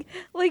thing.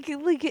 Like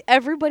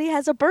everybody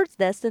has a bird's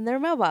nest in their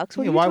mailbox.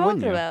 What are you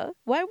talking about?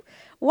 Why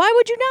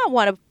would you not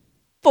want a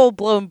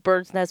full-blown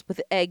bird's nest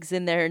with eggs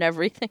in there and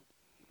everything?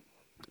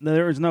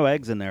 There was no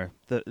eggs in there.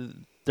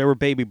 There were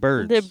baby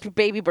birds. The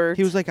baby birds.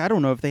 He was like, I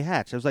don't know if they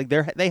hatched. I was like,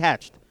 they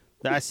hatched.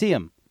 I see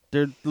them.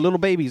 They're little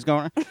babies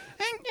going...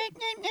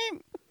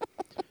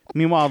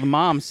 Meanwhile, the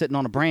mom's sitting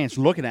on a branch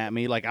looking at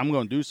me like I'm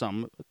going to do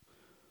something.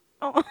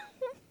 Oh.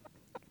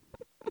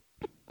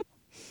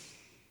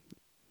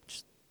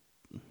 Just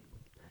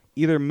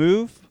either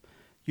move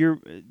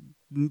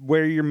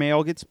where your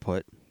mail gets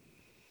put,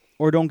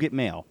 or don't get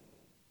mail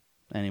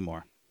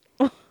anymore.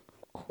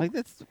 Like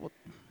that's.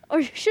 Or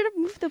you should have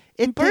moved the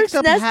It bird's takes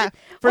up nest.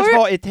 First of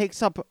all, it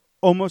takes up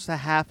almost a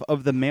half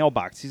of the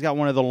mailbox. He's got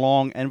one of the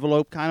long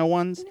envelope kind of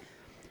ones.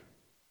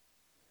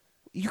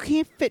 You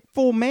can't fit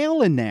full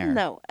mail in there.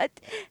 No.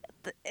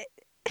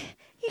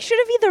 He should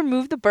have either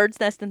moved the bird's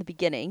nest in the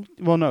beginning.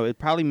 Well, no, it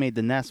probably made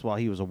the nest while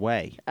he was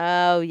away.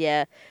 Oh,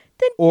 yeah.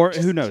 Then or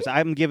who knows?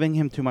 I'm giving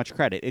him too much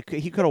credit.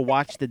 He could have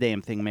watched the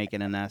damn thing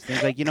making a nest. And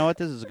he's like, you know what?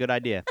 This is a good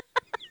idea.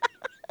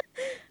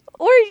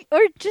 Or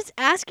just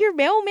ask your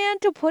mailman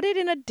to put it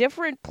in a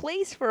different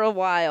place for a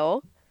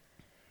while.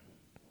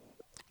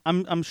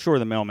 I'm sure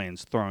the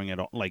mailman's throwing it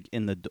like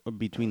in the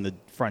between the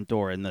front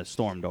door and the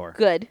storm door.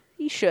 Good.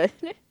 He should.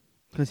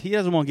 Because he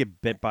doesn't want to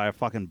get bit by a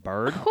fucking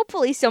bird.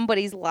 Hopefully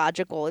somebody's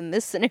logical in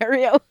this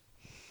scenario.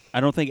 I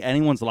don't think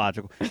anyone's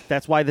logical.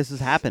 That's why this is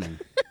happening.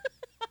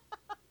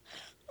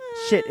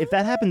 Shit, if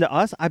that happened to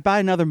us, I'd buy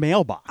another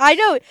mailbox. I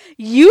know.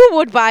 You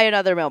would buy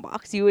another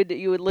mailbox. You would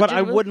legitimately. But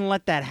I wouldn't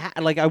let that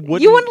happen. Like, I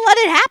wouldn't. You wouldn't let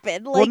it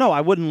happen. Like, well, no,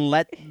 I wouldn't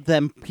let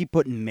them keep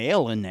putting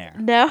mail in there.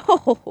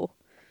 No.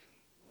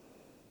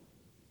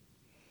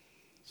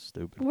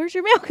 Stupid. Where's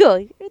your mail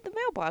going? In the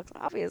mailbox,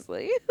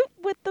 obviously.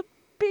 With the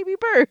baby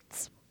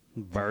birds.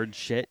 Bird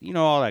shit. You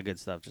know, all that good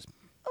stuff. Just.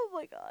 Oh,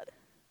 my God.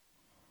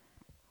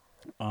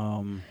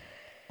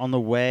 On the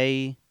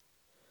way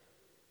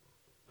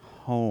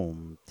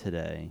home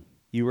today,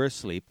 you were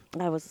asleep.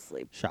 I was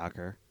asleep.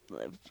 Shocker.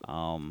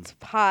 It's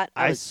hot.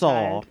 I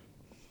saw. Tired.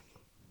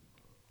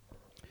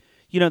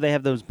 You know, they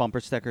have those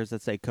bumper stickers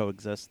that say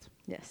coexist.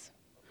 Yes.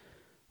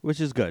 Which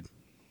is good.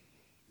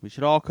 We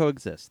should all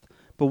coexist.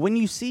 But when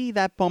you see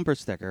that bumper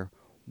sticker,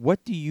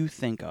 what do you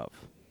think of?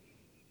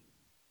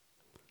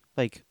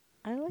 Like,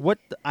 what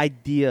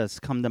ideas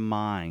come to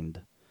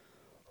mind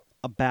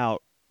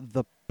about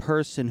the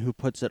person who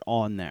puts it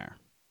on there?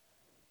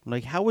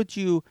 Like, how would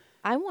you...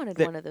 I wanted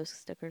one of those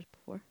stickers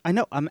before. I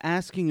know. I'm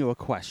asking you a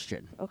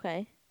question.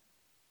 Okay.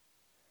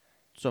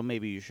 So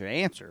maybe you should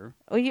answer.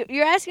 Well,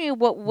 you're asking me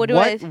what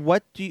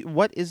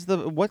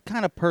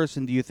kind of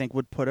person do you think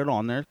would put it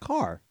on their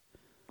car?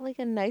 Like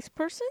a nice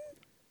person?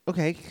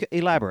 Okay,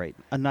 elaborate.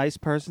 A nice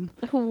person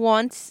who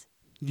wants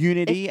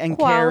unity and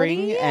equality,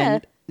 caring, yeah.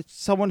 and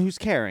someone who's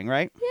caring,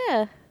 right?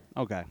 Yeah.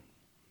 Okay.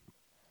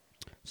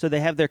 So they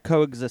have their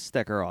coexist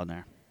sticker on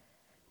there.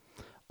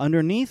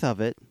 Underneath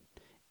of it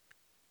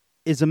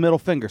is a middle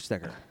finger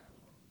sticker.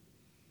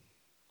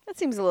 That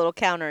seems a little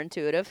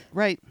counterintuitive.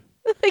 Right.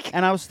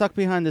 And I was stuck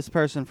behind this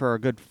person for a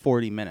good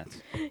 40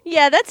 minutes.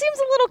 Yeah, that seems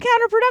a little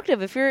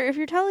counterproductive. If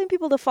you're telling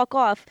people to fuck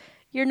off,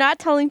 you're not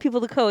telling people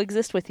to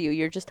coexist with you.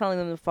 You're just telling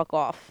them to fuck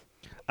off.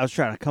 I was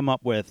trying to come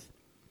up with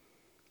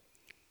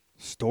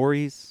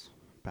stories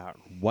about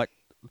what,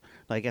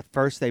 like, at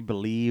first they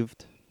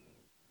believed,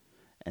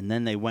 and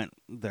then they went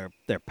their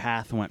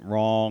path went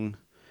wrong,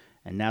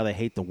 and now they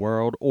hate the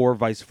world, or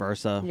vice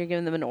versa. You're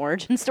giving them an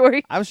origin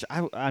story?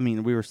 I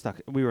mean, we were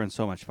stuck. We were in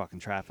so much fucking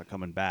traffic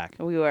coming back.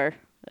 We were.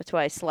 That's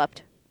why I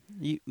slept.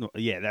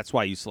 Yeah, that's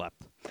why you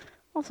slept.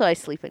 Also, I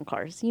sleep in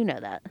cars. You know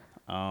that.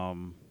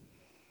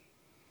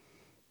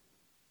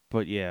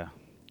 But yeah,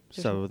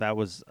 so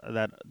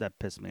that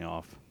pissed me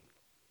off.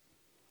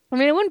 I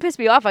mean, it wouldn't piss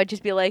me off. I'd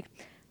just be like,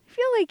 I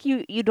feel like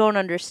you don't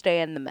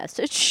understand the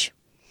message.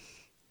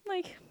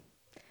 Like,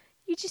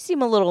 you just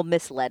seem a little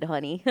misled,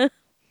 honey. It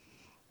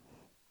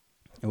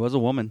was a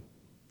woman.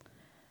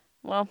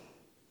 Well,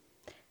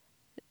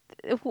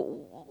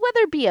 whether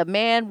it be a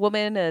man,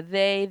 woman, a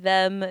they,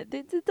 them,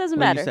 it doesn't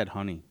matter. You said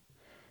honey.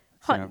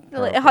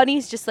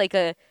 Honey's just like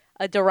a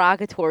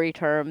derogatory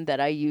term that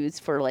I use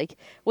for, like,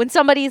 when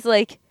somebody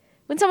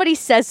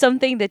says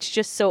something that's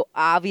just so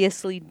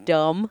obviously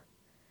dumb,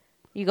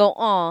 you go,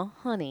 "Aw,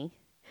 honey."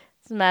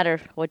 Doesn't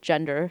matter what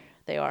gender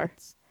they are.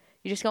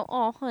 You just go,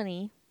 "Aw,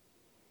 honey,"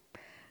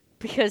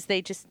 because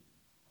they're just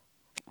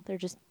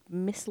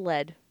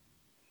misled.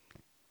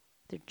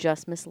 They're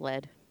just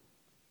misled.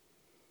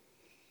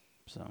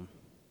 So,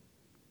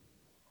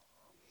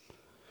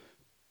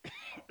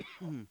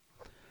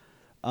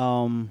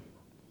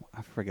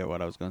 I forget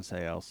what I was going to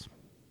say else.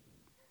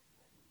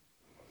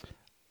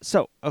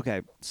 So,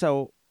 okay.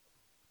 So,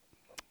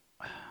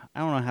 I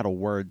don't know how to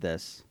word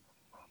this.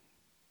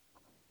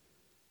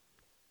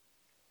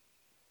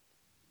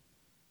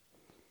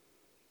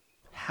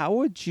 How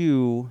would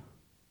you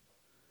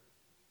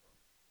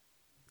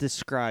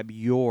describe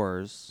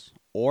yours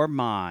or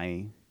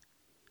my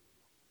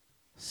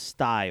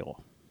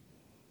style?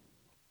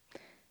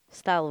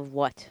 Style of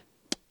what?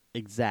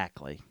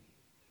 Exactly.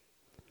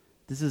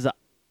 This is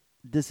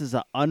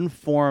a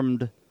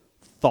unformed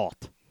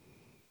thought.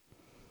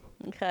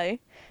 Okay.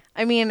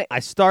 I mean, I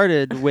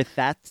started with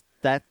that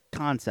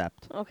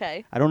concept.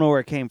 Okay. I don't know where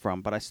it came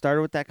from, but I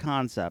started with that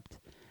concept,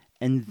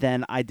 and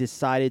then I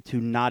decided to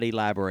not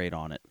elaborate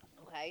on it.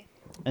 Okay.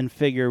 And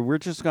figure we're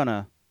just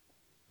gonna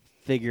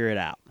figure it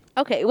out.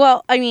 Okay.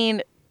 Well, I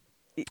mean,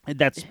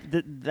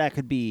 that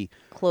could be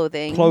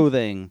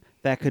clothing.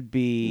 That could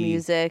be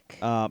music.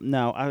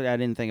 No, I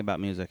didn't think about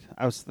music.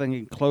 I was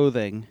thinking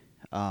clothing.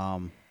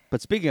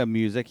 But speaking of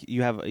music,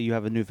 you have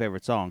a new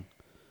favorite song.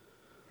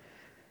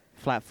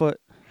 Flatfoot.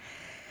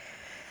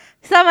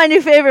 It's not my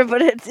new favorite,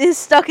 but it is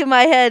stuck in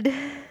my head.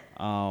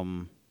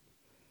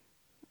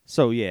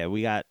 So yeah,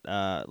 we got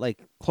like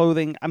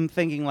clothing. I'm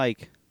thinking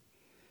like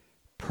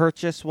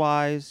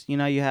purchase-wise, you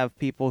know, you have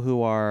people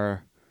who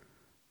are,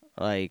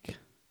 like,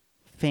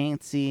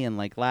 fancy and,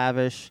 like,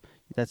 lavish.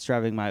 That's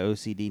driving my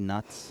OCD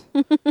nuts.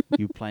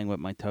 You playing with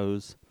my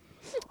toes.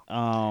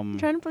 I'm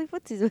trying to play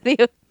footsies with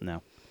you.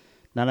 No.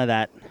 None of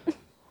that.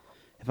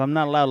 If I'm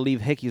not allowed to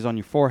leave hickeys on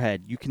your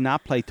forehead, you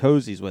cannot play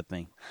toesies with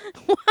me.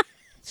 What?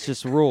 It's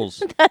just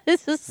rules. That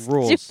is a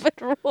Rules.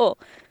 stupid rule.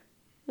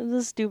 It's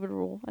a stupid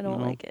rule. I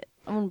don't like it.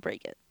 I'm going to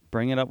break it.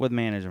 Bring it up with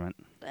management.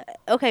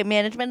 Okay,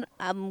 management.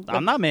 I'm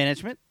not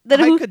management.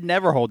 Then I could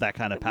never hold that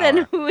kind of power.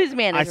 Then who is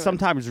management? I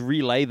sometimes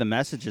relay the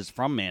messages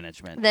from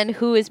management. Then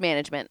who is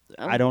management?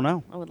 I don't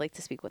know. I would like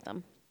to speak with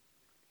them.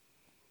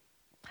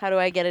 How do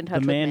I get in touch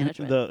with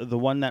management? The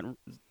one that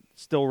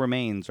still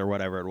remains, or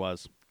whatever it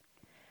was.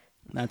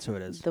 That's who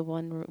it is. The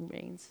one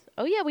remains.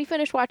 Oh yeah, we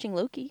finished watching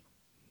Loki.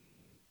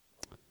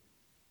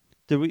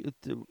 Did we?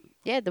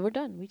 Yeah, we're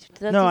done.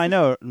 No, I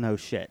know. No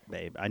shit,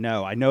 babe. I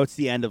know it's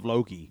the end of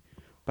Loki,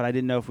 but I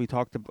didn't know if we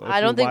talked about. I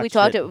don't think we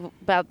talked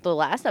about the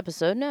last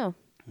episode. No.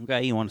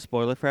 Okay, you want to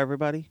spoil it for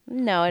everybody?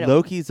 No, I don't.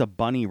 Loki's a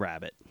bunny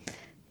rabbit.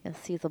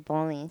 Yes, he's a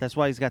bunny. That's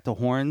why he's got the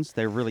horns.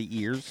 They're really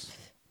ears.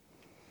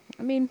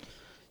 I mean.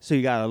 So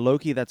you got a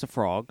Loki that's a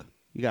frog.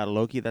 You got a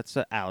Loki that's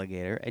an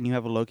alligator, and you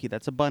have a Loki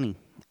that's a bunny,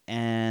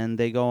 and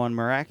they go on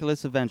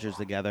miraculous adventures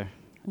together.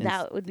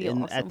 That would be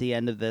awesome. At the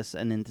end of this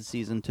and into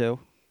season 2.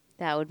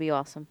 That would be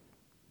awesome.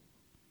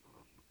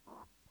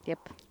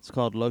 Yep. It's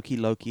called Loki,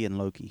 Loki, and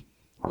Loki.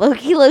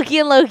 Loki, Loki,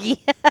 and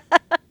Loki.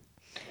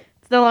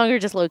 It's no longer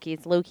just Loki.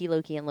 It's Loki,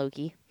 Loki, and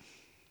Loki.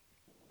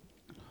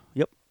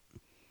 Yep.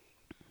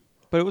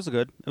 But it was a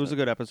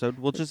good episode.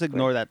 We'll just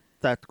ignore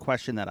that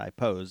question that I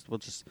posed. We'll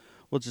just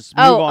move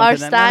on. Our to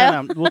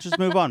style. No. We'll just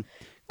move on.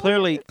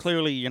 Clearly,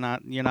 you're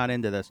not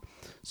into this.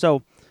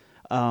 So,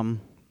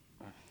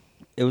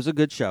 it was a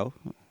good show.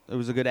 It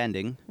was a good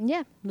ending.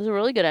 Yeah, it was a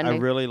really good ending. I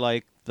really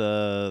like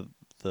the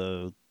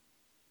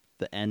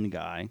end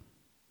guy.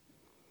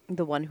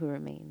 The one who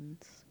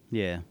remains.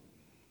 Yeah.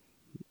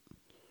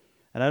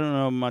 And I don't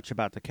know much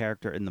about the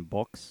character in the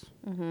books,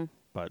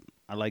 but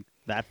I like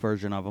that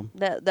version of him.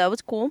 That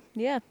was cool.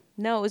 Yeah.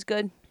 No, it was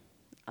good.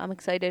 I'm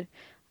excited.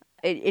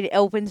 It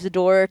opens the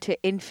door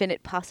to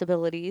infinite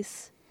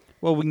possibilities.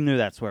 Well, we knew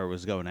that's where it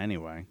was going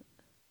anyway.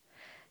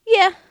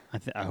 Yeah.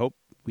 I hope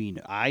we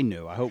knew. I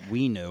knew. I hope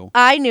we knew.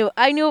 I knew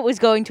it was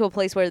going to a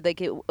place where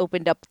like it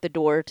opened up the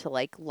door to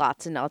like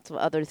lots and lots of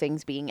other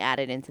things being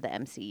added into the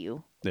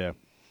MCU. Yeah.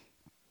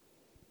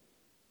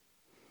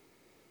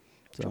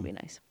 Which will be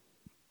nice.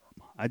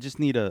 I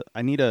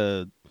need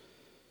a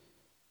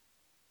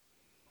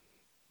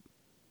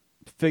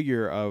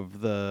figure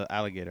of the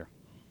alligator.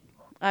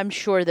 I'm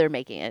sure they're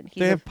making it.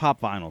 They have pop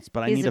vinyls,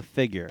 but I need a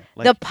figure.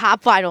 Like, the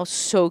pop vinyl's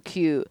so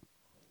cute.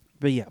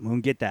 But yeah,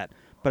 we'll get that.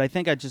 But I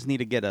think I just need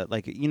to get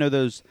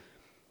those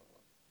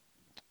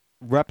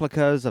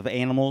replicas of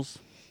animals.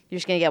 You're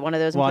just going to get one of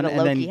those and put a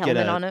Loki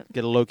helmet on it?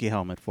 Get a Loki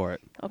helmet for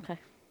it. Okay.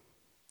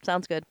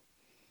 Sounds good.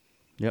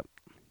 Yep.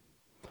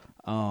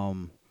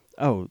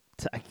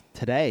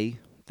 Today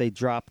they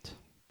dropped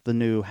the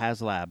new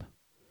HasLab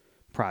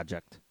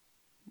project.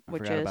 I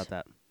forgot about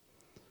that.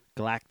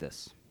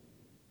 Galactus.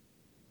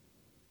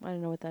 I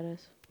don't know what that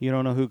is. You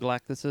don't know who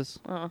Galactus is?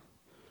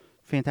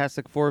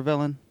 Fantastic Four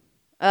villain.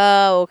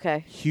 Oh,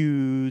 okay.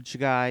 Huge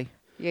guy.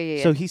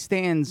 Yeah. So he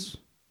stands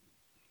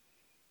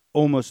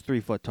almost 3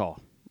 foot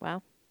tall.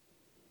 Wow.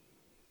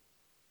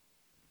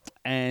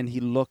 And he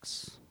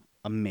looks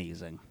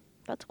amazing.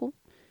 That's cool.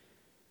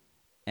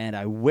 And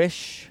I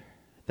wish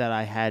that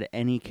I had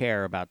any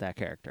care about that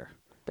character.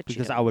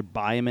 Because I would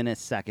buy him in a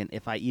second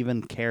if I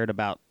even cared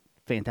about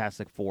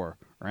Fantastic Four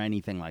or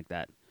anything like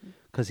that.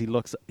 Because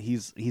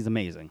he's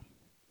amazing.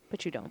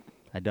 But you don't.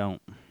 I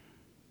don't.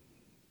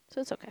 So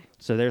it's okay.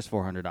 So there's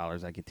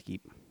 $400 I get to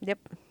keep. Yep.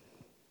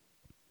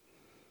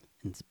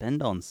 And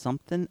spend on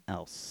something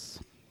else.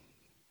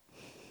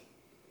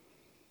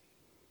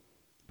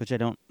 Which I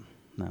don't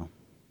know.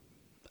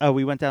 Oh,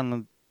 we went down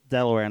to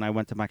Delaware and I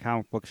went to my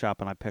comic book shop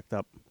and I picked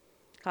up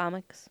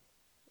comics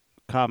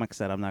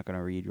that I'm not going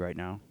to read right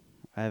now.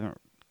 I haven't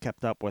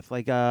kept up with.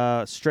 Like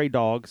Stray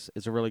Dogs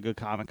is a really good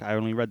comic. I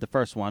only read the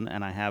first one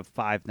and I have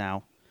 5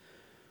 now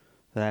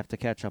that I have to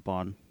catch up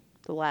on.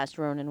 The Last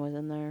Ronin was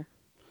in there.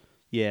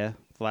 Yeah,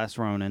 The Last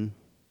Ronin.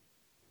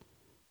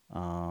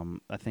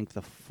 I think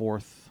the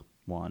 4th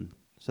one.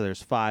 So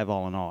there's 5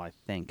 all in all, I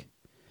think.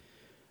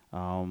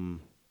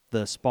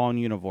 The Spawn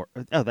Universe.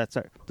 Oh, that's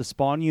right. The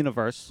Spawn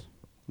Universe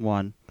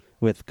one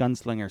with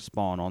Gunslinger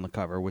Spawn on the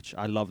cover, which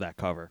I love that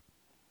cover.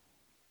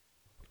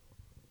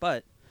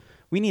 But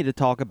we need to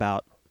talk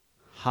about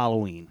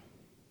Halloween.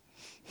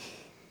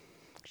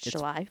 It's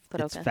July,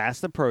 but it's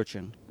fast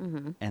approaching,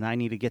 and I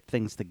need to get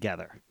things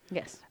together.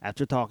 Yes.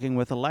 After talking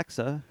with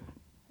Alexa,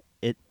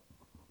 it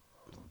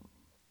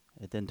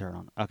didn't turn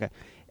on. Okay.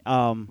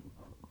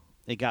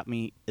 It got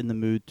me in the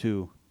mood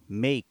to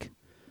make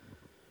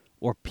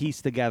or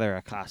piece together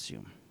a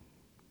costume.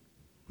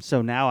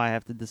 So now I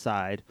have to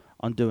decide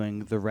on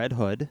doing the Red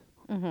Hood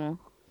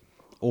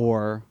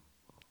or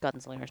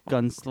Gunslinger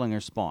Spawn.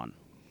 Gunslinger Spawn.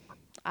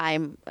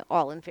 I'm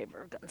all in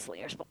favor of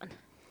Gunslinger Spawn.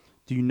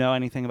 Do you know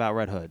anything about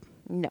Red Hood?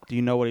 No. Do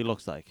you know what he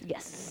looks like?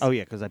 Yes. Oh,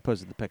 yeah, because I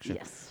posted the picture.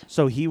 Yes.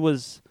 So he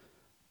was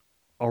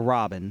a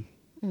Robin.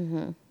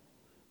 Mm-hmm.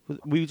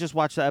 We just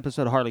watched the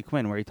episode of Harley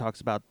Quinn where he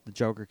talks about the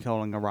Joker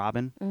killing a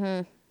Robin.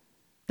 Mm-hmm.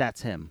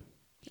 That's him.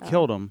 He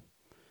killed him.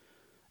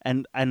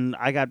 And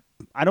I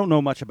don't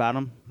know much about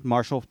him.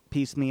 Marshall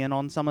pieced me in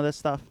on some of this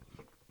stuff.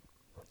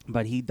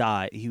 But he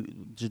died.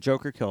 The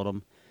Joker killed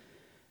him.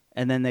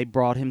 And then they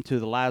brought him to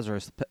the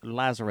Lazarus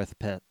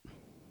pit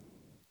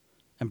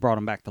and brought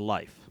him back to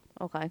life.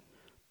 Okay.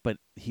 But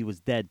he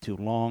was dead too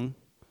long,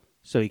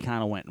 so he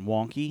kind of went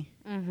wonky.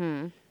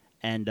 Mm-hmm.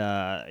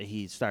 And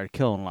he started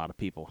killing a lot of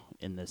people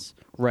in this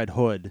Red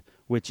Hood,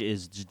 which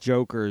is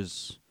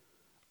Joker's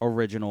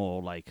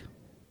original, like,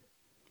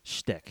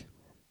 shtick.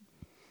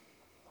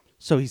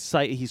 So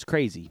he's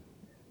crazy,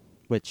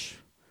 which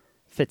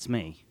fits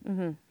me.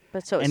 Mm-hmm.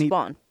 But so is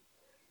Spawn.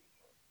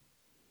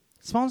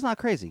 Spawn's not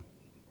crazy.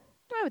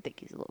 I would think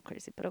he's a little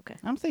crazy, but okay.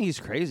 I don't think he's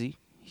crazy.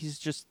 He's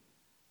just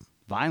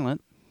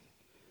violent.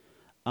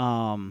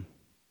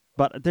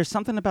 But there's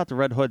something about the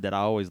Red Hood that I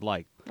always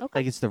liked. Okay.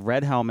 Like, it's the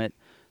red helmet,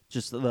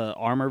 just the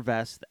armor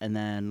vest, and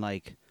then,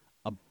 like,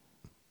 a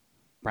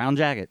brown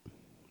jacket.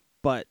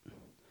 But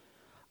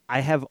I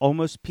have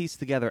almost pieced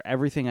together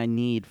everything I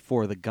need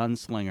for the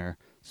gunslinger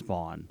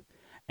Spawn,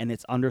 and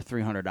it's under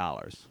 $300.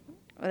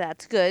 Well,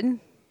 that's good.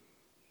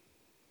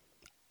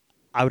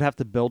 I would have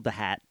to build the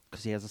hat,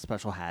 because he has a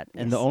special hat.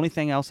 Yes. And the only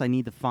thing else I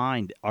need to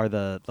find are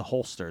the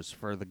holsters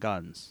for the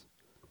guns.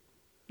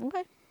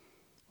 Okay.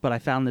 But I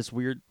found this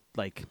weird,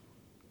 like,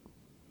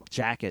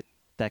 jacket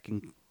that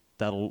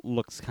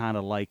looks kind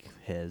of like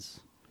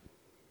his,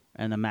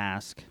 and a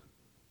mask.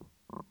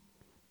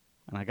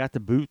 And I got the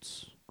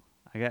boots.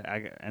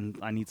 And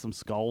I need some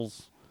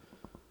skulls.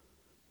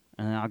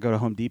 And then I'll go to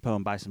Home Depot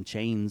and buy some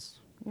chains.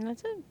 And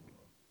that's it.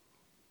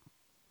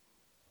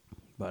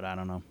 But I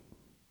don't know.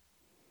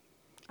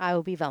 I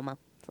will be Velma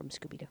from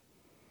Scooby-Doo.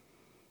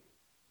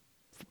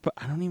 But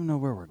I don't even know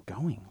where we're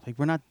going. Like,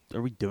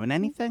 are we doing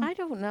anything? I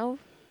don't know.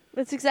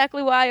 That's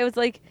exactly why I was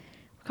like,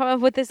 come up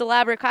with this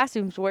elaborate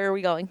costumes. Where are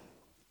we going?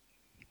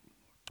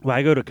 Well,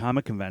 I go to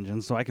comic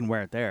conventions, so I can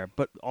wear it there.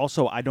 But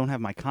also, I don't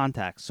have my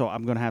contacts, so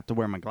I'm going to have to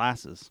wear my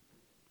glasses.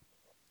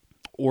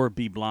 Or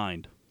be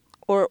blind.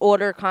 Or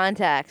order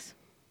contacts.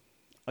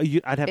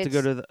 I'd have to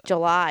go to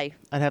July.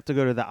 I'd have to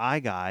go to the eye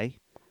guy.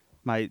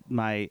 My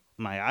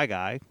eye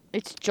guy.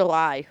 It's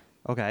July.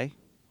 Okay.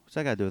 What's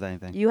that got to do with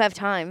anything? You have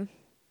time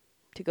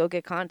to go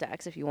get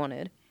contacts if you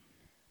wanted.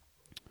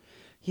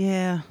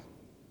 Yeah.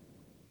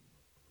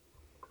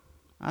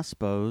 I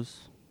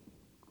suppose.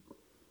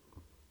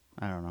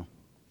 I don't know.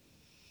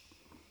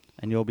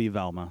 And you'll be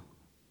Velma.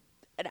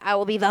 And I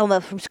will be Velma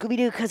from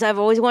Scooby-Doo because I've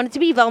always wanted to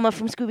be Velma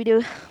from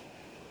Scooby-Doo.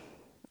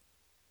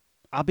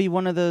 I'll be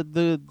one of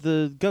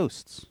the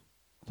ghosts.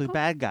 The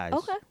bad guys.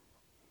 Okay.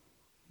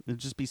 It'll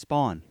just be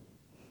Spawn.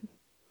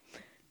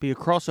 Be a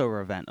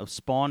crossover event of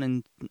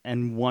Spawn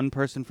and one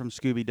person from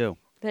Scooby-Doo.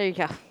 There you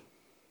go.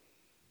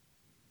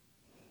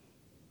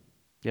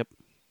 Yep.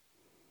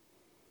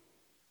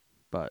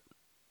 But,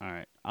 all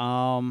right.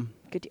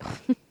 Good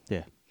deal.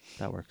 Yeah,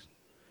 that works.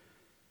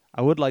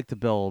 I would like to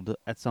build,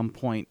 at some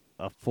point,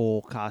 a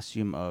full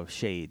costume of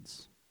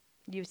Shades.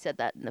 You've said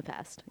that in the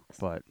past. Yes.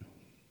 But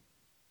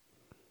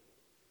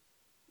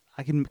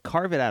I can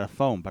carve it out of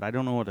foam, but I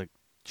don't know what to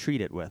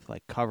treat it with,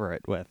 like cover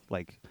it with.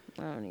 Like,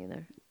 I don't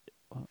either.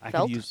 I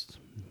Felt? could use...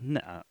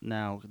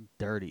 No,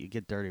 dirty. You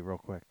get dirty real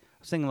quick. I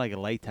was thinking like a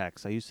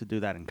latex. I used to do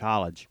that in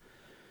college.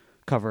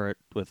 Cover it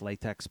with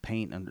latex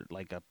paint and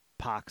like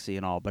epoxy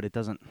and all, but it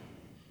doesn't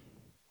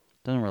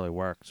really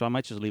work. So I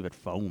might just leave it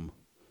foam.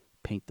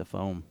 Paint the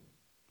foam.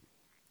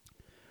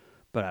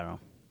 But I don't know.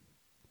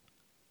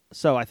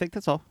 So I think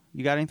that's all.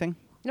 You got anything?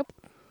 Nope.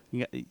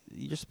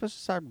 You're supposed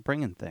to start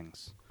bringing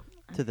things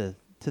to the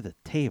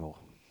table.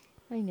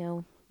 I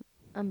know.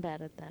 I'm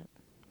bad at that.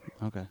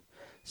 Okay.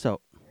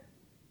 So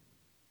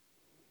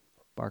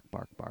bark,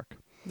 bark, bark.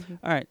 Mm-hmm.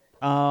 All right.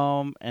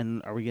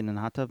 And are we getting in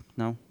the hot tub?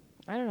 No?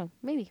 I don't know.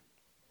 Maybe.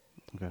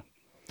 Okay.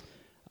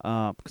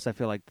 Because I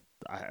feel like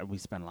we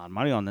spent a lot of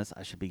money on this.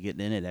 I should be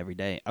getting in it every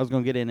day. I was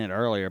going to get in it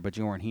earlier, but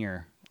you weren't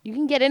here. You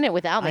can get in it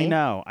without me.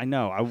 I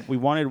know. We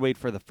wanted to wait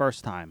for the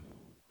first time.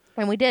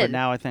 And we did. But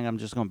now I think I'm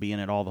just going to be in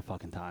it all the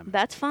fucking time.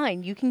 That's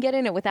fine. You can get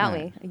in it without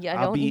me. Yeah,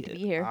 I don't need to be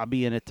here. I'll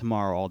be in it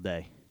tomorrow all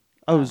day.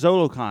 Oh,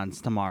 ZoloCon's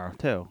tomorrow,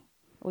 too.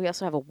 We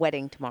also have a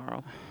wedding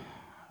tomorrow.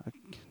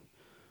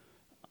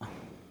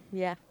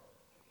 Yeah.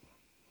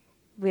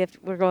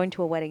 We're going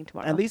to a wedding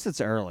tomorrow. At least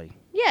it's early.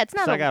 Yeah, it's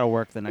not. I got to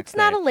work the next day. It's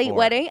not a late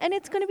wedding, and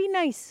it's going to be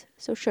nice.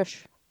 So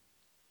shush.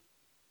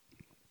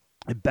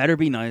 It better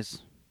be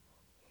nice,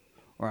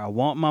 or I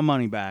want my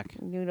money back.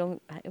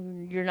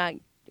 You're not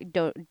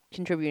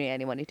contributing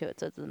any money to it,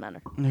 so it doesn't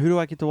matter. And who do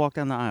I get to walk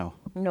down the aisle?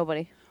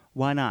 Nobody.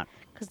 Why not?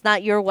 Because it's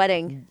not your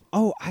wedding.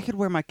 Oh, I could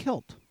wear my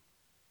kilt.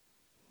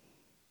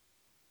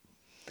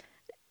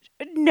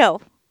 No.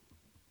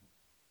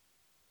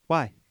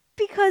 Why?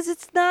 Because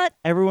it's not.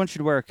 Everyone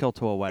should wear a kilt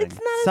to a wedding. It's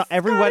not a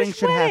every Scottish wedding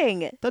should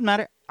wedding. have. Doesn't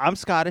matter. I'm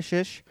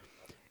Scottish-ish.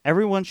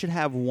 Everyone should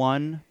have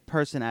one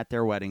person at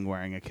their wedding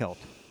wearing a kilt.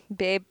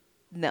 Babe,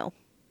 no.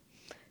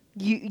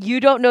 You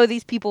don't know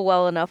these people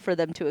well enough for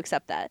them to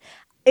accept that.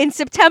 In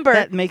September...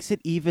 That makes it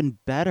even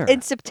better.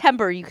 In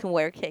September, you can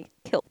wear a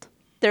kilt.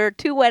 There are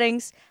 2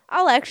 weddings.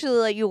 I'll actually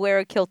let you wear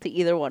a kilt to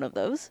either one of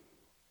those.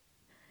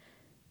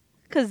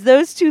 Because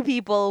those 2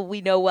 people, we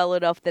know well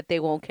enough that they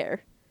won't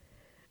care.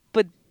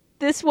 But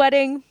this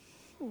wedding,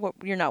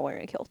 you're not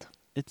wearing a kilt.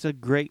 It's a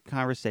great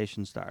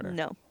conversation starter.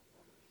 No.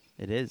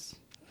 It is.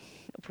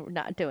 We're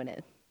not doing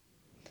it.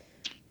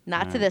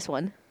 Not to this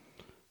one.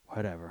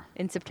 Whatever.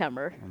 In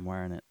September. I'm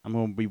wearing it. I'm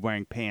going to be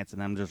wearing pants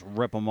and I'm just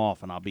rip them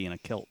off and I'll be in a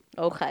kilt.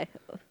 Okay.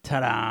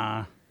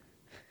 Ta-da!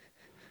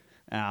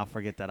 And I'll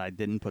forget that I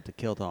didn't put the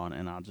kilt on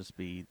and I'll just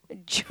be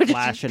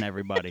flashing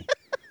everybody.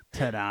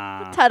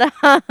 Ta-da!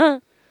 Ta-da!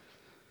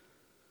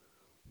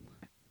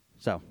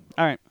 So,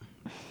 all right.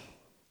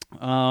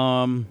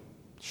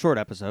 Short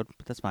episode,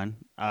 but that's fine.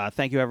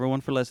 Thank you,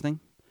 everyone, for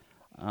listening.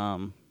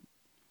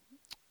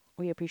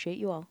 We appreciate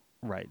you all.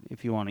 Right.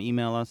 If you want to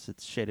email us,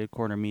 it's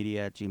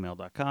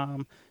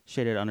shadedcornermedia@gmail.com,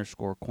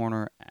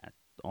 shaded_corner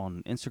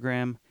on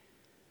Instagram.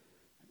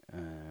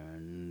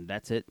 And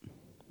that's it.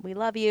 We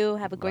love you.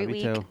 Have a great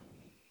week. Too.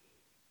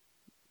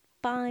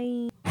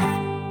 Bye.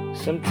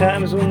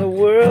 Sometimes when the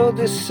world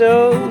is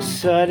so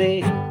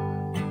sunny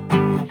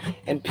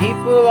and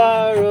people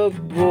are a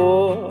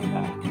bore,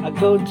 I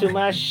go to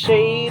my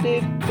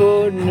shaded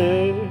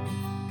corner,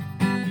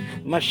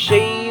 my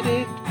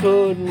shaded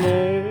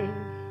corner.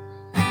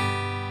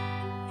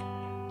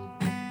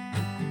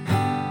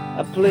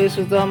 A place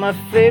with all my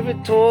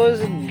favorite toys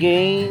and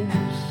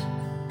games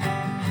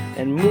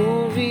and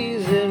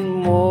movies and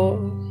more.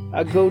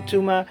 I go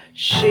to my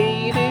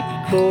shaded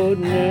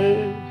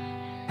corner,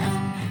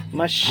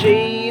 my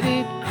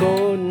shaded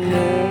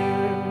corner.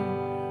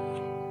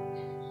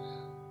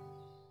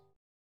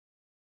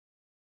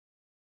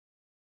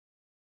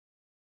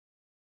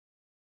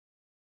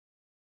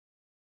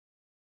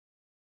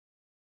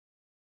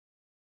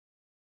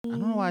 I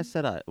don't know why I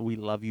said we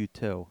love you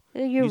too.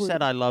 You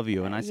said I love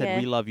you, and I said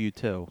we love you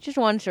too. Just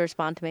wanted to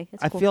respond to me.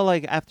 It's cool. I feel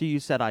like after you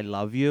said I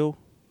love you,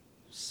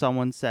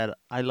 someone said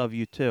I love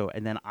you too,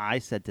 and then I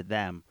said to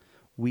them,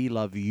 we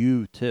love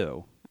you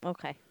too.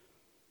 Okay.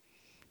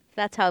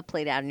 That's how it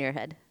played out in your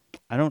head.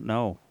 I don't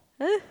know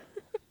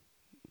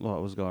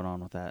what was going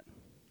on with that.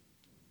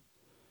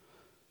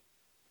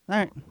 All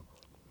right.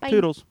 Bye.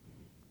 Toodles.